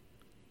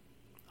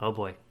 Oh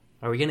boy.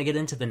 Are we going to get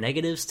into the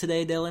negatives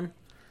today, Dylan?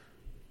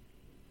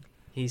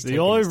 The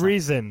only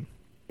reason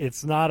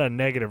it's not a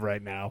negative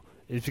right now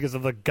is because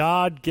of the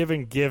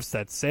God-given gifts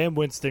that Sam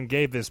Winston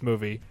gave this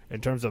movie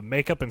in terms of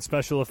makeup and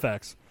special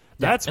effects.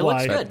 That's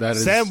why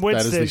Sam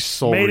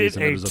Winston made it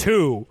a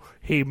 2.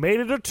 He made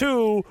it a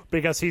 2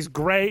 because he's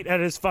great at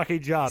his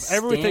fucking job.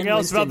 Everything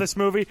else about this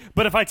movie,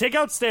 but if I take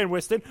out Stan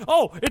Winston,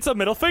 it's a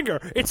middle finger.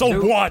 It's a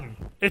 1.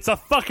 It's a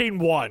fucking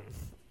 1.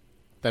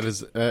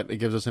 It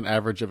gives us an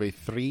average of a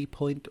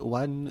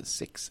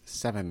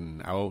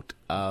 3.167 out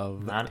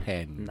of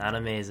 10. Not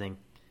amazing.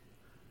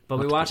 But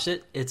we watched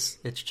it. It's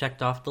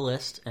checked off the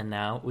list, and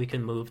now we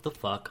can move the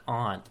fuck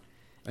on.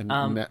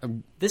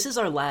 This is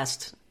our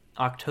last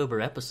October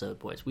episode,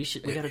 boys. We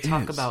got to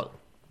talk about.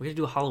 We got to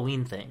do a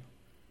Halloween thing.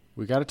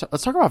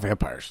 Let's talk about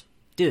vampires,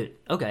 dude.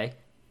 Okay.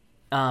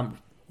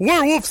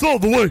 Werewolves all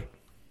the way.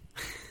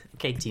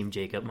 Okay, Team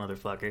Jacob,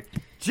 motherfucker.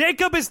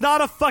 Jacob is not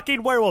a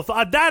fucking werewolf.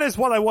 That is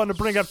what I want to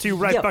bring up to you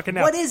fucking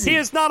now. What is he? He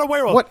is not a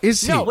werewolf. What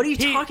is he? No, what are you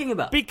talking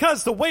about?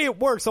 Because the way it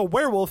works, a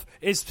werewolf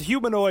is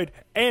humanoid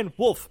and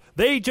wolf.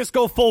 They just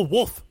go full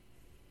wolf.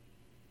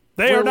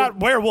 They are not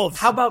werewolves.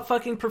 How about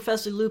fucking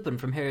Professor Lupin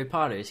from Harry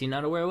Potter? Is he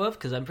not a werewolf?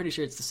 Because I'm pretty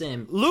sure it's the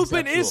same.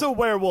 Lupin is a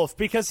werewolf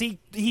because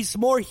he's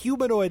more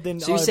humanoid than.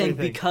 So you're saying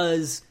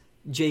because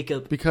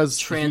Jacob he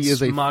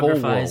is a full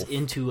wolf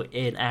into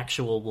an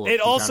actual wolf.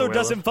 It also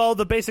doesn't follow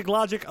the basic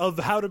logic of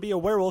how to be a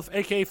werewolf,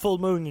 aka full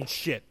moon and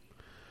shit.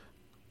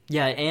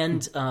 Yeah,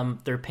 and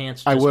their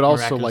pants just I would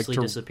also miraculously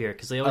like to disappear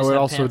because they always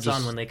have pants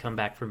on when they come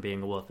back from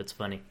being a wolf. It's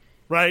funny.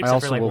 Right. I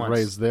also will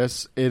raise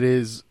this. It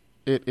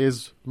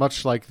is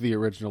much like the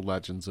original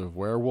legends of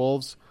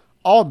werewolves,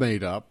 all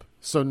made up,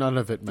 so none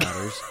of it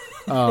matters.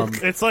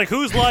 It's like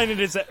whose line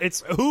it is?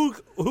 It's who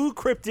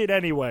cryptid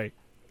anyway.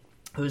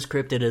 Whose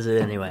cryptid is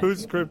it anyway?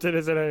 Whose cryptid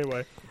is it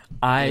anyway?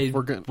 I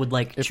would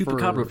like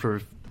Chupacabra for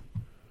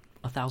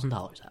 $1,000,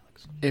 Alex.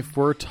 If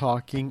we're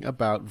talking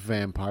about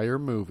vampire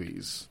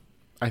movies,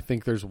 I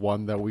think there's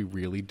one that we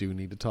really do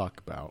need to talk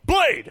about.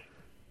 Blade!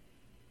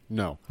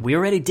 No. We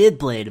already did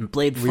Blade, and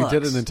Blade fucks. We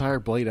did an entire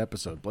Blade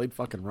episode. Blade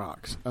fucking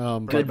rocks.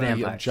 Good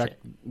vampire shit.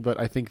 But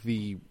I think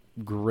the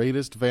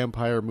greatest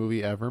vampire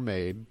movie ever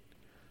made,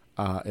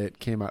 it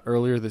came out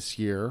earlier this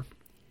year.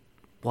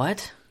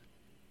 What?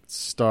 It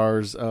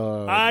stars...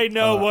 I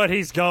know what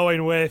he's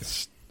going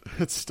with.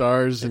 It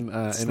stars in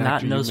it's an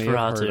not actor you may have heard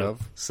Nosferatu,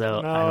 of. so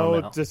I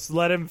don't know. Just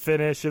let him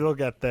finish. It'll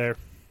get there.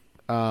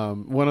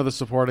 One of the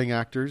supporting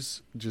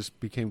actors just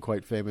became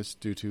quite famous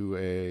due to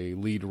a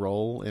lead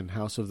role in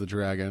House of the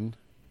Dragon.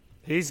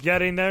 He's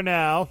getting there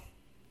now.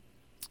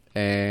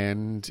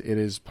 And it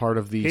is part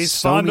of the He's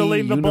Sony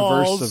fondling the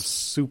universe balls. of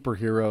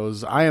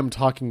superheroes. I am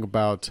talking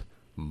about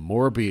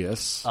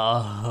Morbius.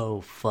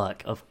 Oh,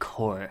 fuck. Of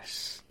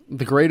course.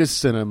 The greatest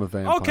cinema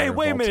vampire. Okay,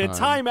 wait a minute.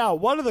 Time out.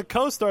 One of the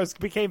co-stars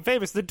became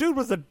famous. The dude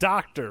was a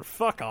doctor.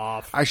 Fuck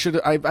off.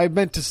 I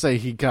meant to say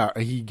he got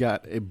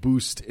a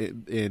boost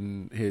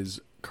in his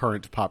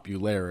current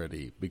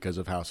popularity because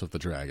of House of the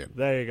Dragon.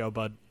 There you go,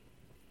 bud.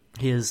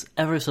 He is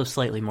ever so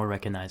slightly more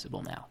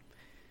recognizable now.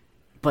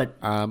 But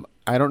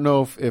I don't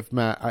know if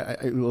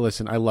Matt.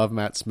 Listen, I love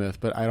Matt Smith,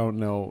 but I don't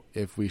know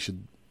if we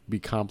should be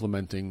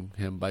complimenting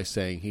him by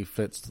saying he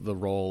fits the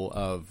role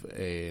of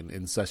an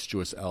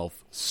incestuous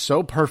elf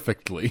so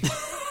perfectly.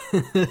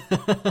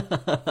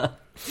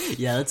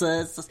 Yeah,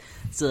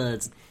 it's an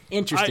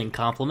interesting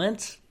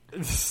compliment.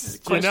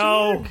 You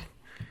know,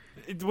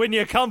 when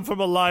you come from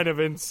a line of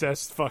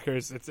incest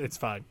fuckers, it's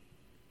fine.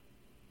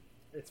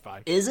 It's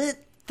fine. Is it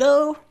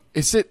though?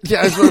 Is it?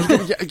 Yeah.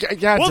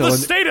 Yeah, well, Dylan, the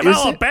state of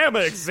Alabama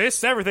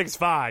exists. Everything's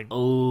fine.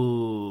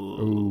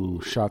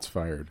 Ooh, shots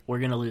fired. We're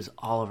gonna lose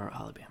all of our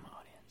Alabama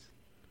audience.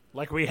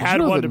 Like we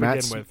had one to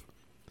begin with.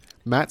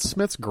 Matt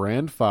Smith's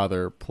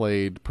grandfather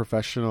played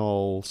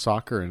professional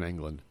soccer in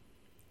England.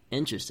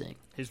 Interesting.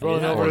 He's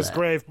rolling over his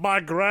grave. My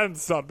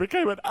grandson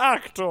became an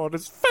actor and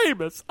is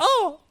famous.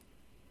 Oh.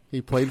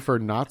 He played for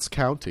Notts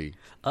County.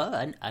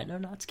 I know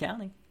Notts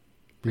County.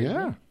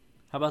 Yeah.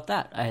 How about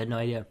that? I had no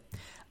idea.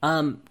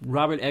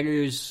 Robert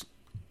Eggers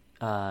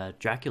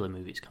Dracula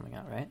movies coming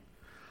out, right?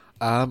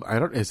 I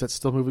don't. Is that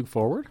still moving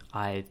forward?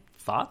 I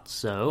thought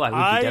so. I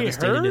would be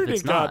devastated if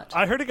it's not.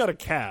 I heard it got a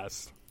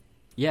cast.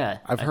 Yeah,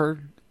 I've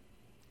heard.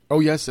 Oh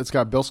yes, it's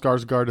got Bill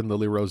Skarsgård and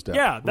Lily Rose Depp.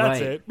 Yeah, that's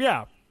it.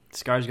 Yeah,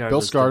 Skarsgård.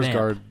 Bill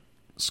Skarsgård.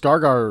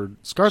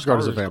 Skarsgård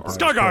is a vampire.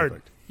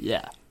 Skarsgård.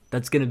 Yeah,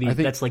 that's gonna be.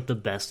 That's like the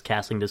best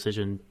casting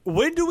decision.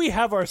 When do we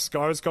have our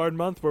Skarsgård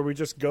month where we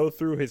just go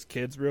through his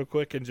kids real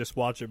quick and just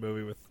watch a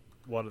movie with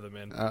one of them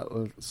in?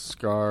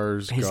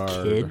 Skarsgård. His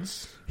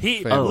kids.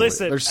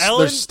 Listen. There's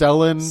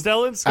Stellan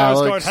Skarsgård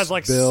Alex, has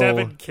like Bill,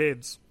 7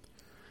 kids.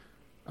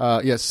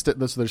 Yes, so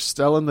there's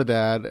Stellan the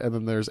dad, and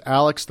then there's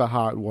Alex the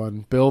hot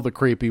one, Bill the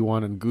creepy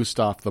one, and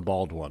Gustav the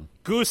bald one.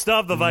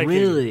 Gustav the Viking.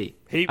 Really?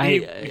 He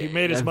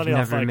made his money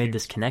off Vikings. I've never made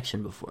this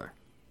connection before.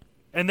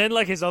 And then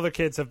like his other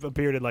kids have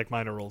appeared in like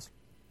minor roles.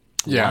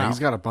 Yeah, Wow. he's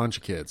got a bunch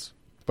of kids.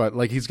 But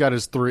like he's got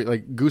his 3,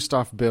 like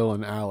Gustav, Bill,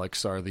 and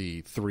Alex are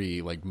the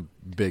 3 like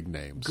big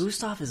names.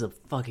 Gustav is a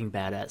fucking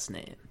badass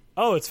name.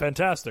 Oh, it's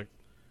fantastic.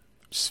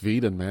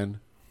 Sweden, man.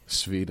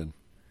 Sweden.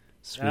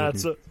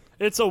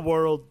 It's a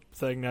world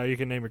thing now. You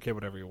can name your kid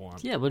whatever you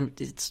want. Yeah, but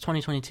it's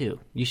 2022.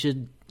 You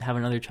should have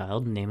another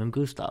child and name him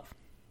Gustav.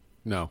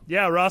 No.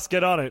 Yeah, Ross,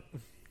 get on it.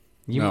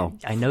 No.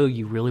 I know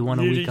you really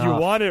want a week off. You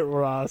want it,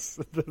 Ross.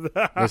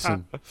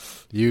 Listen,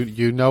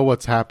 you know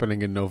what's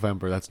happening in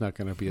November. That's not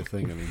going to be a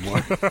thing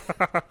anymore.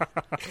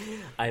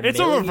 It's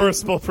a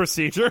reversible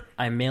procedure.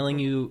 I'm mailing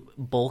you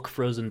bulk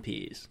frozen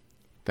peas.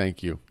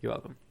 Thank you. You're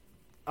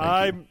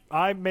welcome.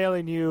 I'm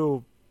mailing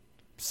you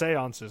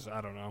seances.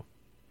 I don't know.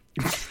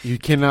 You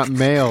cannot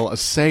mail a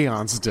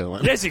seance,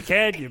 Dylan. Yes, you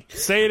can. You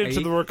say it into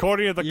the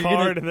recording of the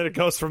card, and then it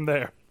goes from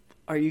there.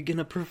 Are you going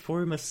to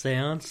perform a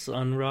seance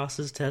on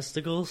Ross's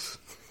testicles?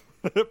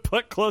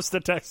 Put close to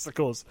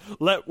testicles.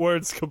 Let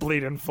words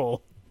complete in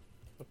full.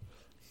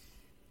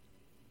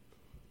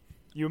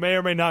 You may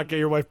or may not get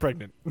your wife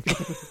pregnant.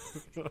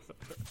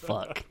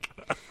 Fuck.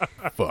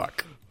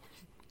 Fuck.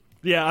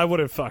 Yeah, I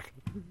wouldn't fuck.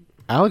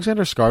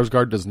 Alexander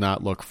Skarsgård does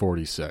not look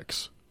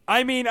 46.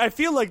 I mean, I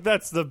feel like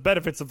that's the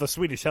benefits of the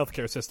Swedish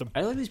healthcare system.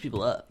 I look these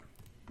people up.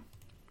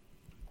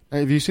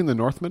 Have you seen The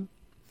Northman?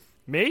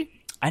 Me?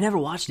 I never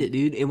watched it,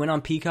 dude. It went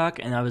on Peacock,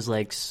 and I was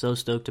like so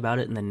stoked about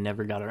it, and then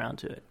never got around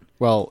to it.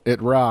 Well,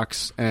 it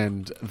rocks,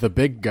 and the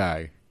big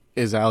guy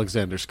is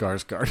Alexander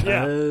Skarsgård.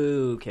 Yeah.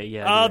 Okay,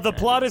 yeah. The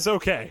plot is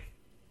okay.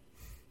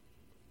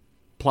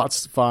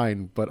 Plot's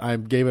fine, but I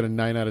gave it a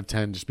 9 out of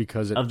 10 just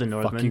because of the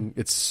Northman.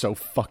 It's so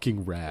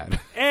fucking rad.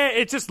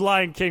 It's just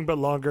Lion King, but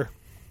longer.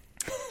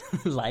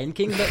 Lion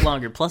King, but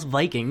longer, plus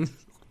Vikings,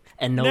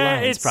 and no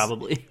lions,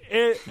 probably.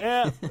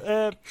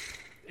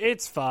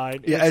 It's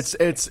fine. Yeah, it's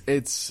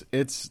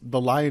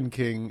the Lion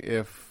King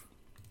if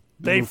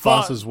they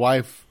Mufasa's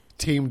wife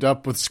teamed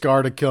up with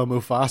Scar to kill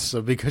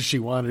Mufasa because she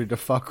wanted to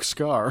fuck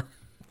Scar.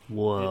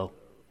 Whoa!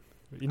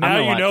 Now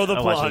you know the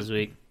I'll plot. watch it this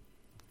week.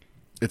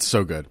 It's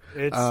so good.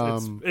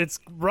 It's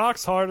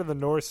rocks hard in the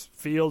Norse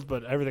field,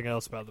 but everything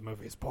else about the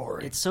movie is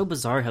boring. It's so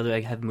bizarre how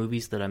they have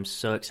movies that I'm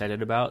so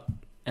excited about,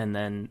 and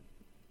then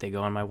they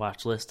go on my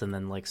watch list, and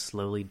then like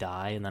slowly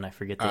die, and then I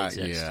forget they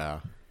exist.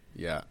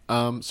 Yeah.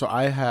 So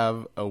I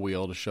have a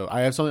wheel to show.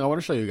 I have something I want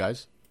to show you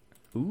guys.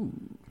 Ooh.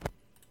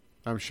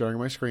 I'm sharing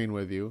my screen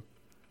with you.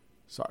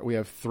 So we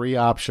have 3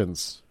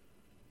 options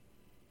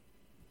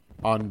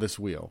on this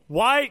wheel.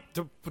 Why?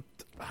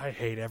 I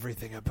hate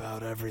everything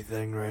about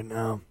everything right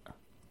now.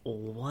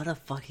 What are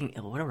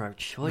our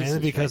choices? Mainly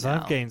because right I'm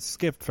now? getting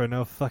skipped for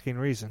no fucking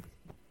reason.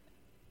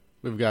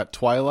 We've got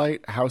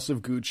Twilight, House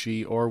of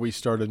Gucci, or we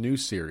start a new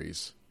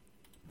series,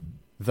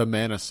 The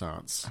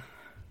Renaissance.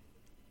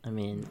 I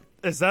mean,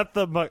 is that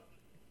the what?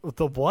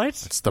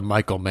 It's the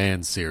Michael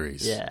Mann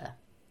series. Yeah.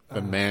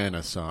 The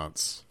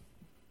Renaissance.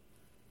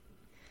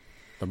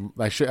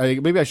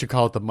 Maybe I should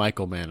call it the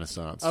Michael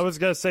Renaissance. I was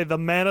gonna say the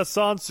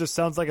Renaissance just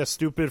sounds like a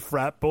stupid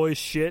frat boy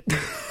shit.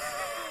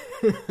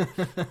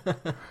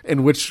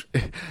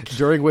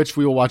 During which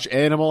we will watch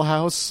Animal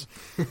House,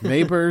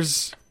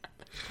 Neighbors,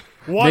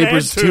 1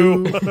 Neighbors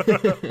and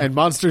 2, and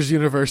Monsters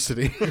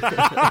University.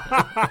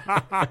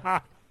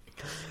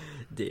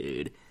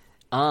 Dude.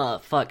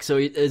 Fuck. So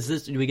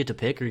do we get to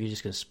pick, or are you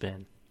just gonna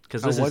spin?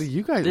 Because What do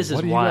you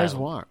guys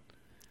want?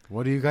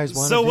 What do you guys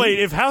want? So wait,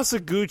 if House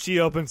of Gucci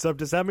opens up,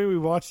 does that mean we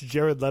watch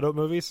Jared Leto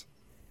movies?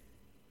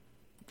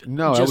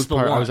 No, Just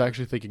I was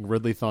actually thinking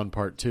Ridley Thon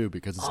Part 2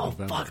 because it's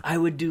November. Fuck, I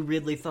would do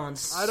Ridley Thon.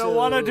 I don't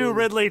want to do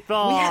Ridley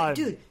Thon.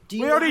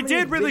 We already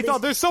did Ridley Thon.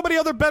 There's so many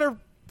other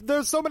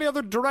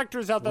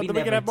directors out there that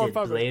we can have more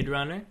fun with. Blade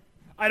Runner.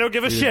 I don't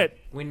give a shit.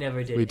 We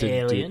never did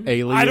Alien.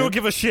 I don't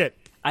give a shit.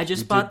 I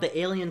just bought the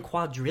Alien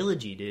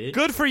quadrilogy, dude.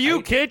 Good for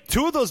you, kid.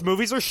 2 of those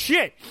movies are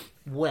shit.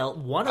 Well,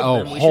 one of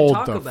them we should hold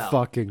talk the about.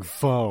 fucking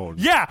phone.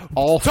 Yeah,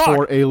 all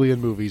 4 Alien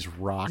movies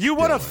rock. You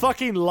want to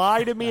fucking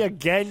lie to me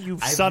again, you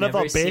son of a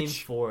bitch? I've never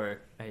seen 4.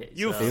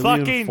 You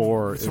fucking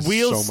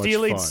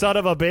wheel-stealing son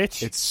of a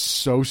bitch. It's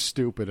so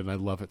stupid, and I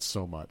love it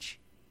so much.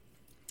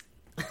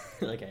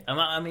 Okay,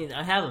 I mean,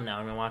 I have them now.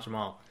 I'm going to watch them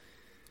all.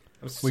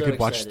 We could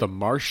watch The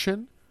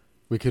Martian.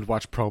 We could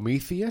watch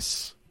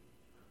Prometheus.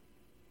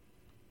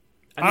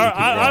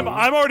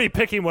 I'm already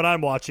picking what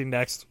I'm watching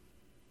next.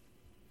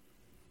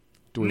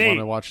 Do we want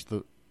to watch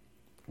the?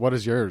 What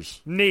is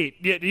yours? Neat.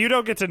 You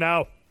don't get to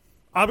know.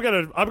 I'm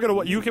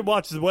gonna. You can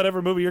watch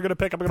whatever movie you're gonna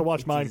pick. I'm gonna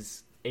watch mine.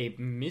 Is a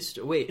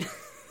mystery. Wait.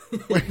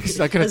 Wait, he's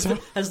not gonna tell.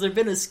 Has there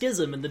been a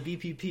schism in the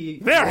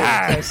BPP There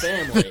has.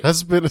 family? There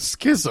has been a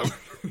schism.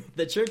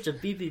 The Church of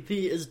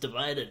BPP is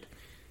divided.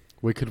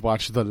 We could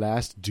watch The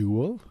Last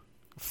Duel.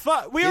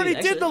 We already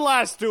did The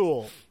Last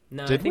Duel.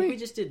 No, did I think we? we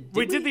just did.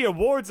 We did the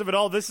awards of it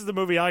all. This is the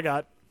movie I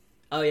got.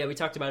 Oh yeah, we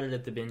talked about it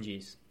at the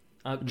Bingies.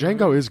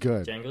 Django is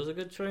good. Django's a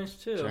good choice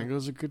too.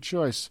 Django's a good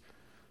choice.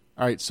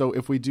 All right, so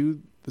if we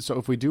do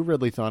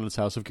Ridley-thon, it's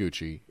House of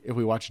Gucci. If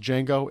we watch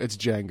Django, it's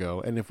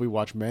Django, and if we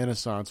watch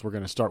Renaissance, we're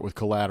going to start with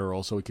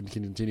Collateral, so we can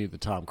continue the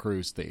Tom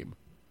Cruise theme.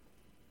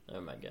 Oh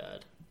my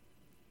god,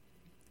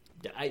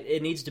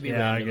 it needs to be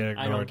Yeah, random.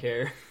 I don't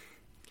care.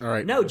 All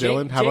right, No,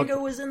 Dylan,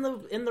 Django was in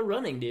the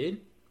running,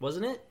 dude,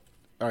 wasn't it?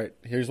 All right,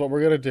 here's what we're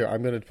going to do.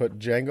 I'm going to put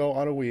Django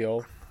on a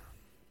wheel.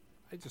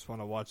 I just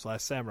want to watch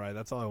Last Samurai.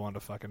 That's all I want to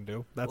fucking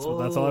do. That's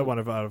all I want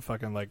out of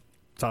fucking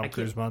Tom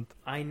Cruise month.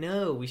 I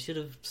know. We should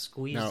have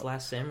squeezed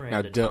Last Samurai now,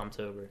 into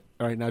Tomtober.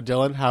 All right, now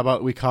Dylan, how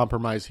about we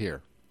compromise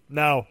here?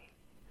 No.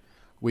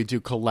 We do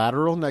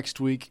Collateral next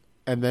week,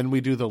 and then we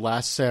do The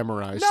Last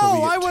Samurai. No, so we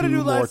get I want to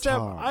do Last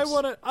Samurai.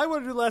 Samurai. I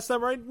want to do Last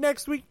Samurai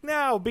next week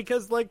now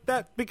because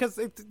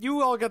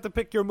you all got to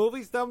pick your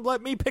movies. Now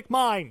let me pick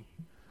mine.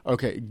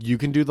 Okay, you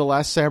can do The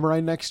Last Samurai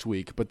next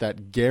week, but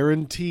that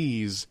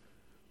guarantees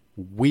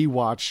we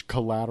watch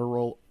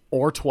Collateral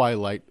or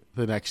Twilight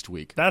the next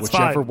week. That's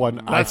whichever fine. one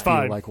That's I feel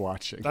fine. like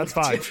watching. That's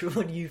fine. Whichever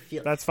one you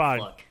feel. That's fine.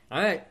 Fuck.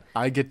 All right.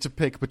 I get to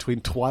pick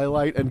between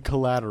Twilight and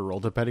Collateral,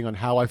 depending on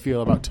how I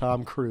feel about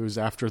Tom Cruise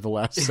after The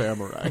Last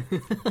Samurai.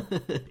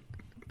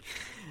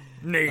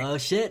 Neat. Oh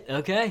shit.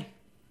 Okay.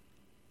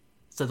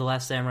 So The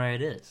Last Samurai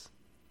it is.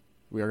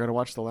 We are going to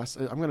watch The Last...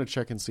 I'm going to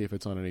check and see if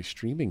it's on any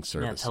streaming Yeah.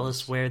 services. Tell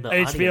us where the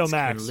HBO audience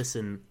Max. can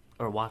listen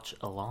or watch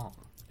along.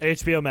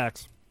 HBO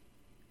Max.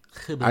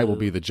 I will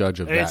be the judge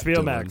of that, HBO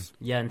Dylan. Max.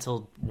 Yeah,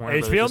 until Warner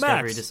HBO Bros.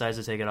 Discovery Max. decides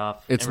to take it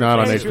off. It's and not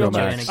on replace it HBO with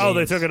Max. Joanna Oh, they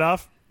Gaines. took it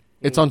off?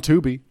 It's on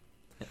Tubi.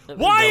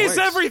 Why That is works.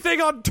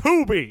 everything on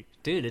Tubi?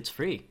 Dude, it's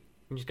free.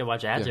 You just gotta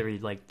watch ads every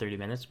 30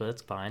 minutes, but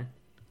it's fine.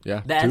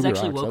 Yeah, The ads Tubi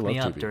actually rocks. I woke me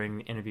love up Tubi.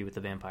 during Interview with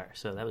the Vampire,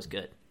 so that was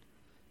good.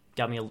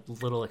 Got me a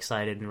little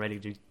excited and ready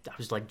to. I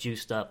was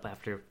juiced up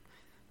after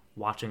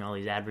watching all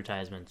these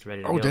advertisements,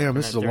 ready to go. Oh, damn,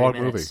 this in is a 30 long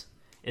minutes. movie.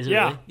 Is it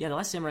Yeah. really? Yeah, The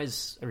Last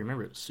Samurai's. I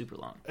remember it was super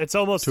long. It's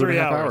almost 2.5 3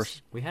 hours.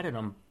 hours. We had it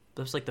on.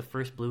 That was the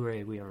first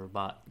Blu-ray we ever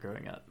bought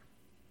growing up.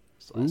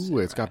 Ooh,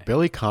 it's got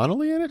Billy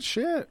Connolly in it?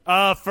 Shit.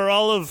 For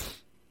all of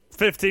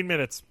 15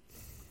 minutes.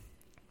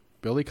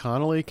 Billy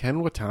Connolly, Ken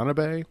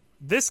Watanabe,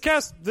 This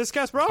cast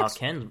Oh, rocks.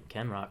 Ken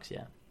rocks,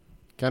 yeah.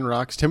 Ken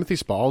Rocks, Timothy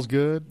Spall's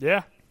good.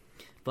 Yeah.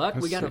 But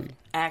we Let's got see. an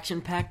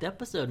action-packed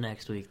episode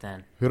next week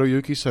then.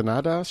 Hiroyuki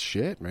Sanada,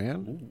 shit,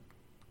 man.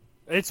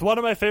 It's one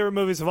of my favorite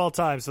movies of all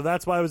time, so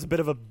that's why I was a bit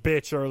of a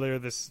bitch earlier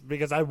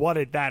because I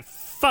wanted that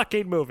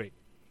fucking movie.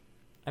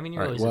 I mean,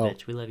 you're All right, always well- a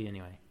bitch. We love you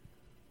anyway.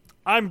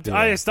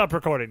 I stopped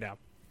recording now.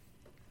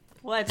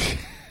 What?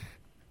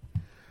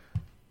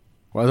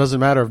 Well, it doesn't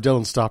matter if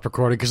Dylan stopped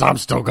recording because I'm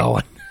still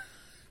going.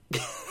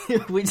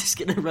 We're just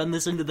gonna run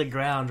this into the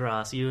ground,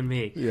 Ross. You and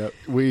me. Yep,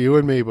 you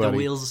and me,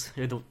 buddy.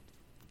 The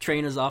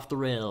train is off the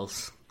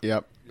rails.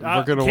 Yep,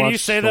 we're gonna can watch. you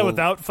say that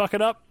without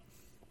fucking up?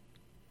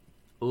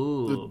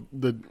 Ooh.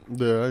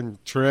 the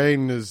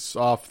train is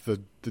off the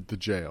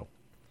jail.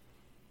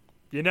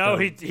 You know, Oh.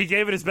 he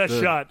gave it his best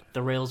The- shot.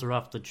 The rails are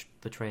off the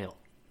trail.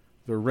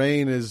 The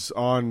rain is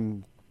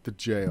on the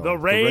jail. The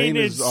rain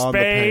in on the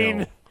Spain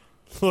pail.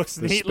 looks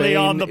The neatly Spain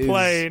on the is-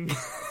 plane.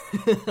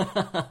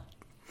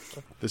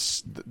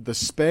 The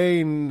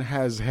Spain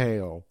has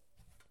hail.